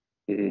 So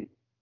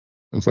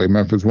looks like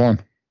Memphis won.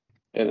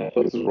 And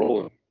Netflix is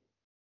rolling.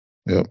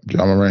 Yep,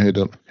 Ja Morant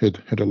hit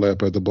the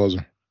lap at the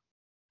buzzer.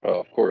 Oh,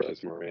 of course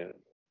it's Morant.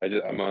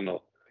 I'm on a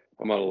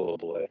little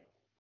delay.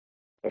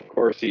 Of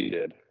course he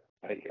did.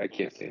 I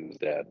can't stand his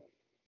dad.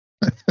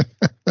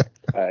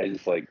 I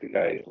just like the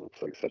guy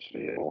looks like such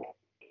an animal.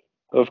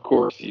 Of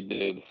course he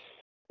did.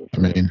 I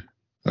mean,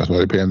 that's why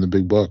they pay him the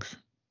big bucks.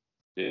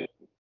 Yeah.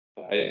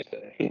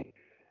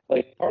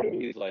 Like, part of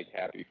me is like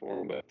happy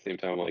for him, but at the same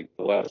time, like,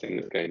 the last thing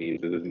this guy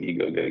needs is his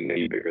ego getting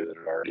any bigger than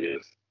it already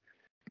is.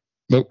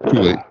 Nope, too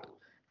late.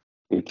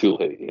 Too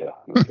late, yeah.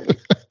 Okay.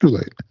 Too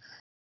late.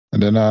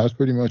 And then that's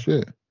pretty much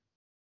it.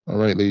 All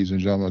right, ladies and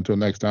gentlemen, until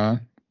next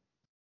time.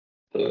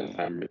 Till next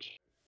time, Rich.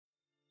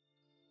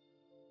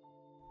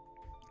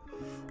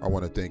 I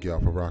want to thank y'all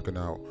for rocking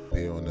out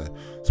here on the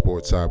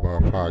Sports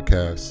Sidebar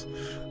Podcast.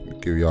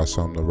 Give y'all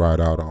something to ride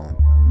out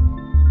on.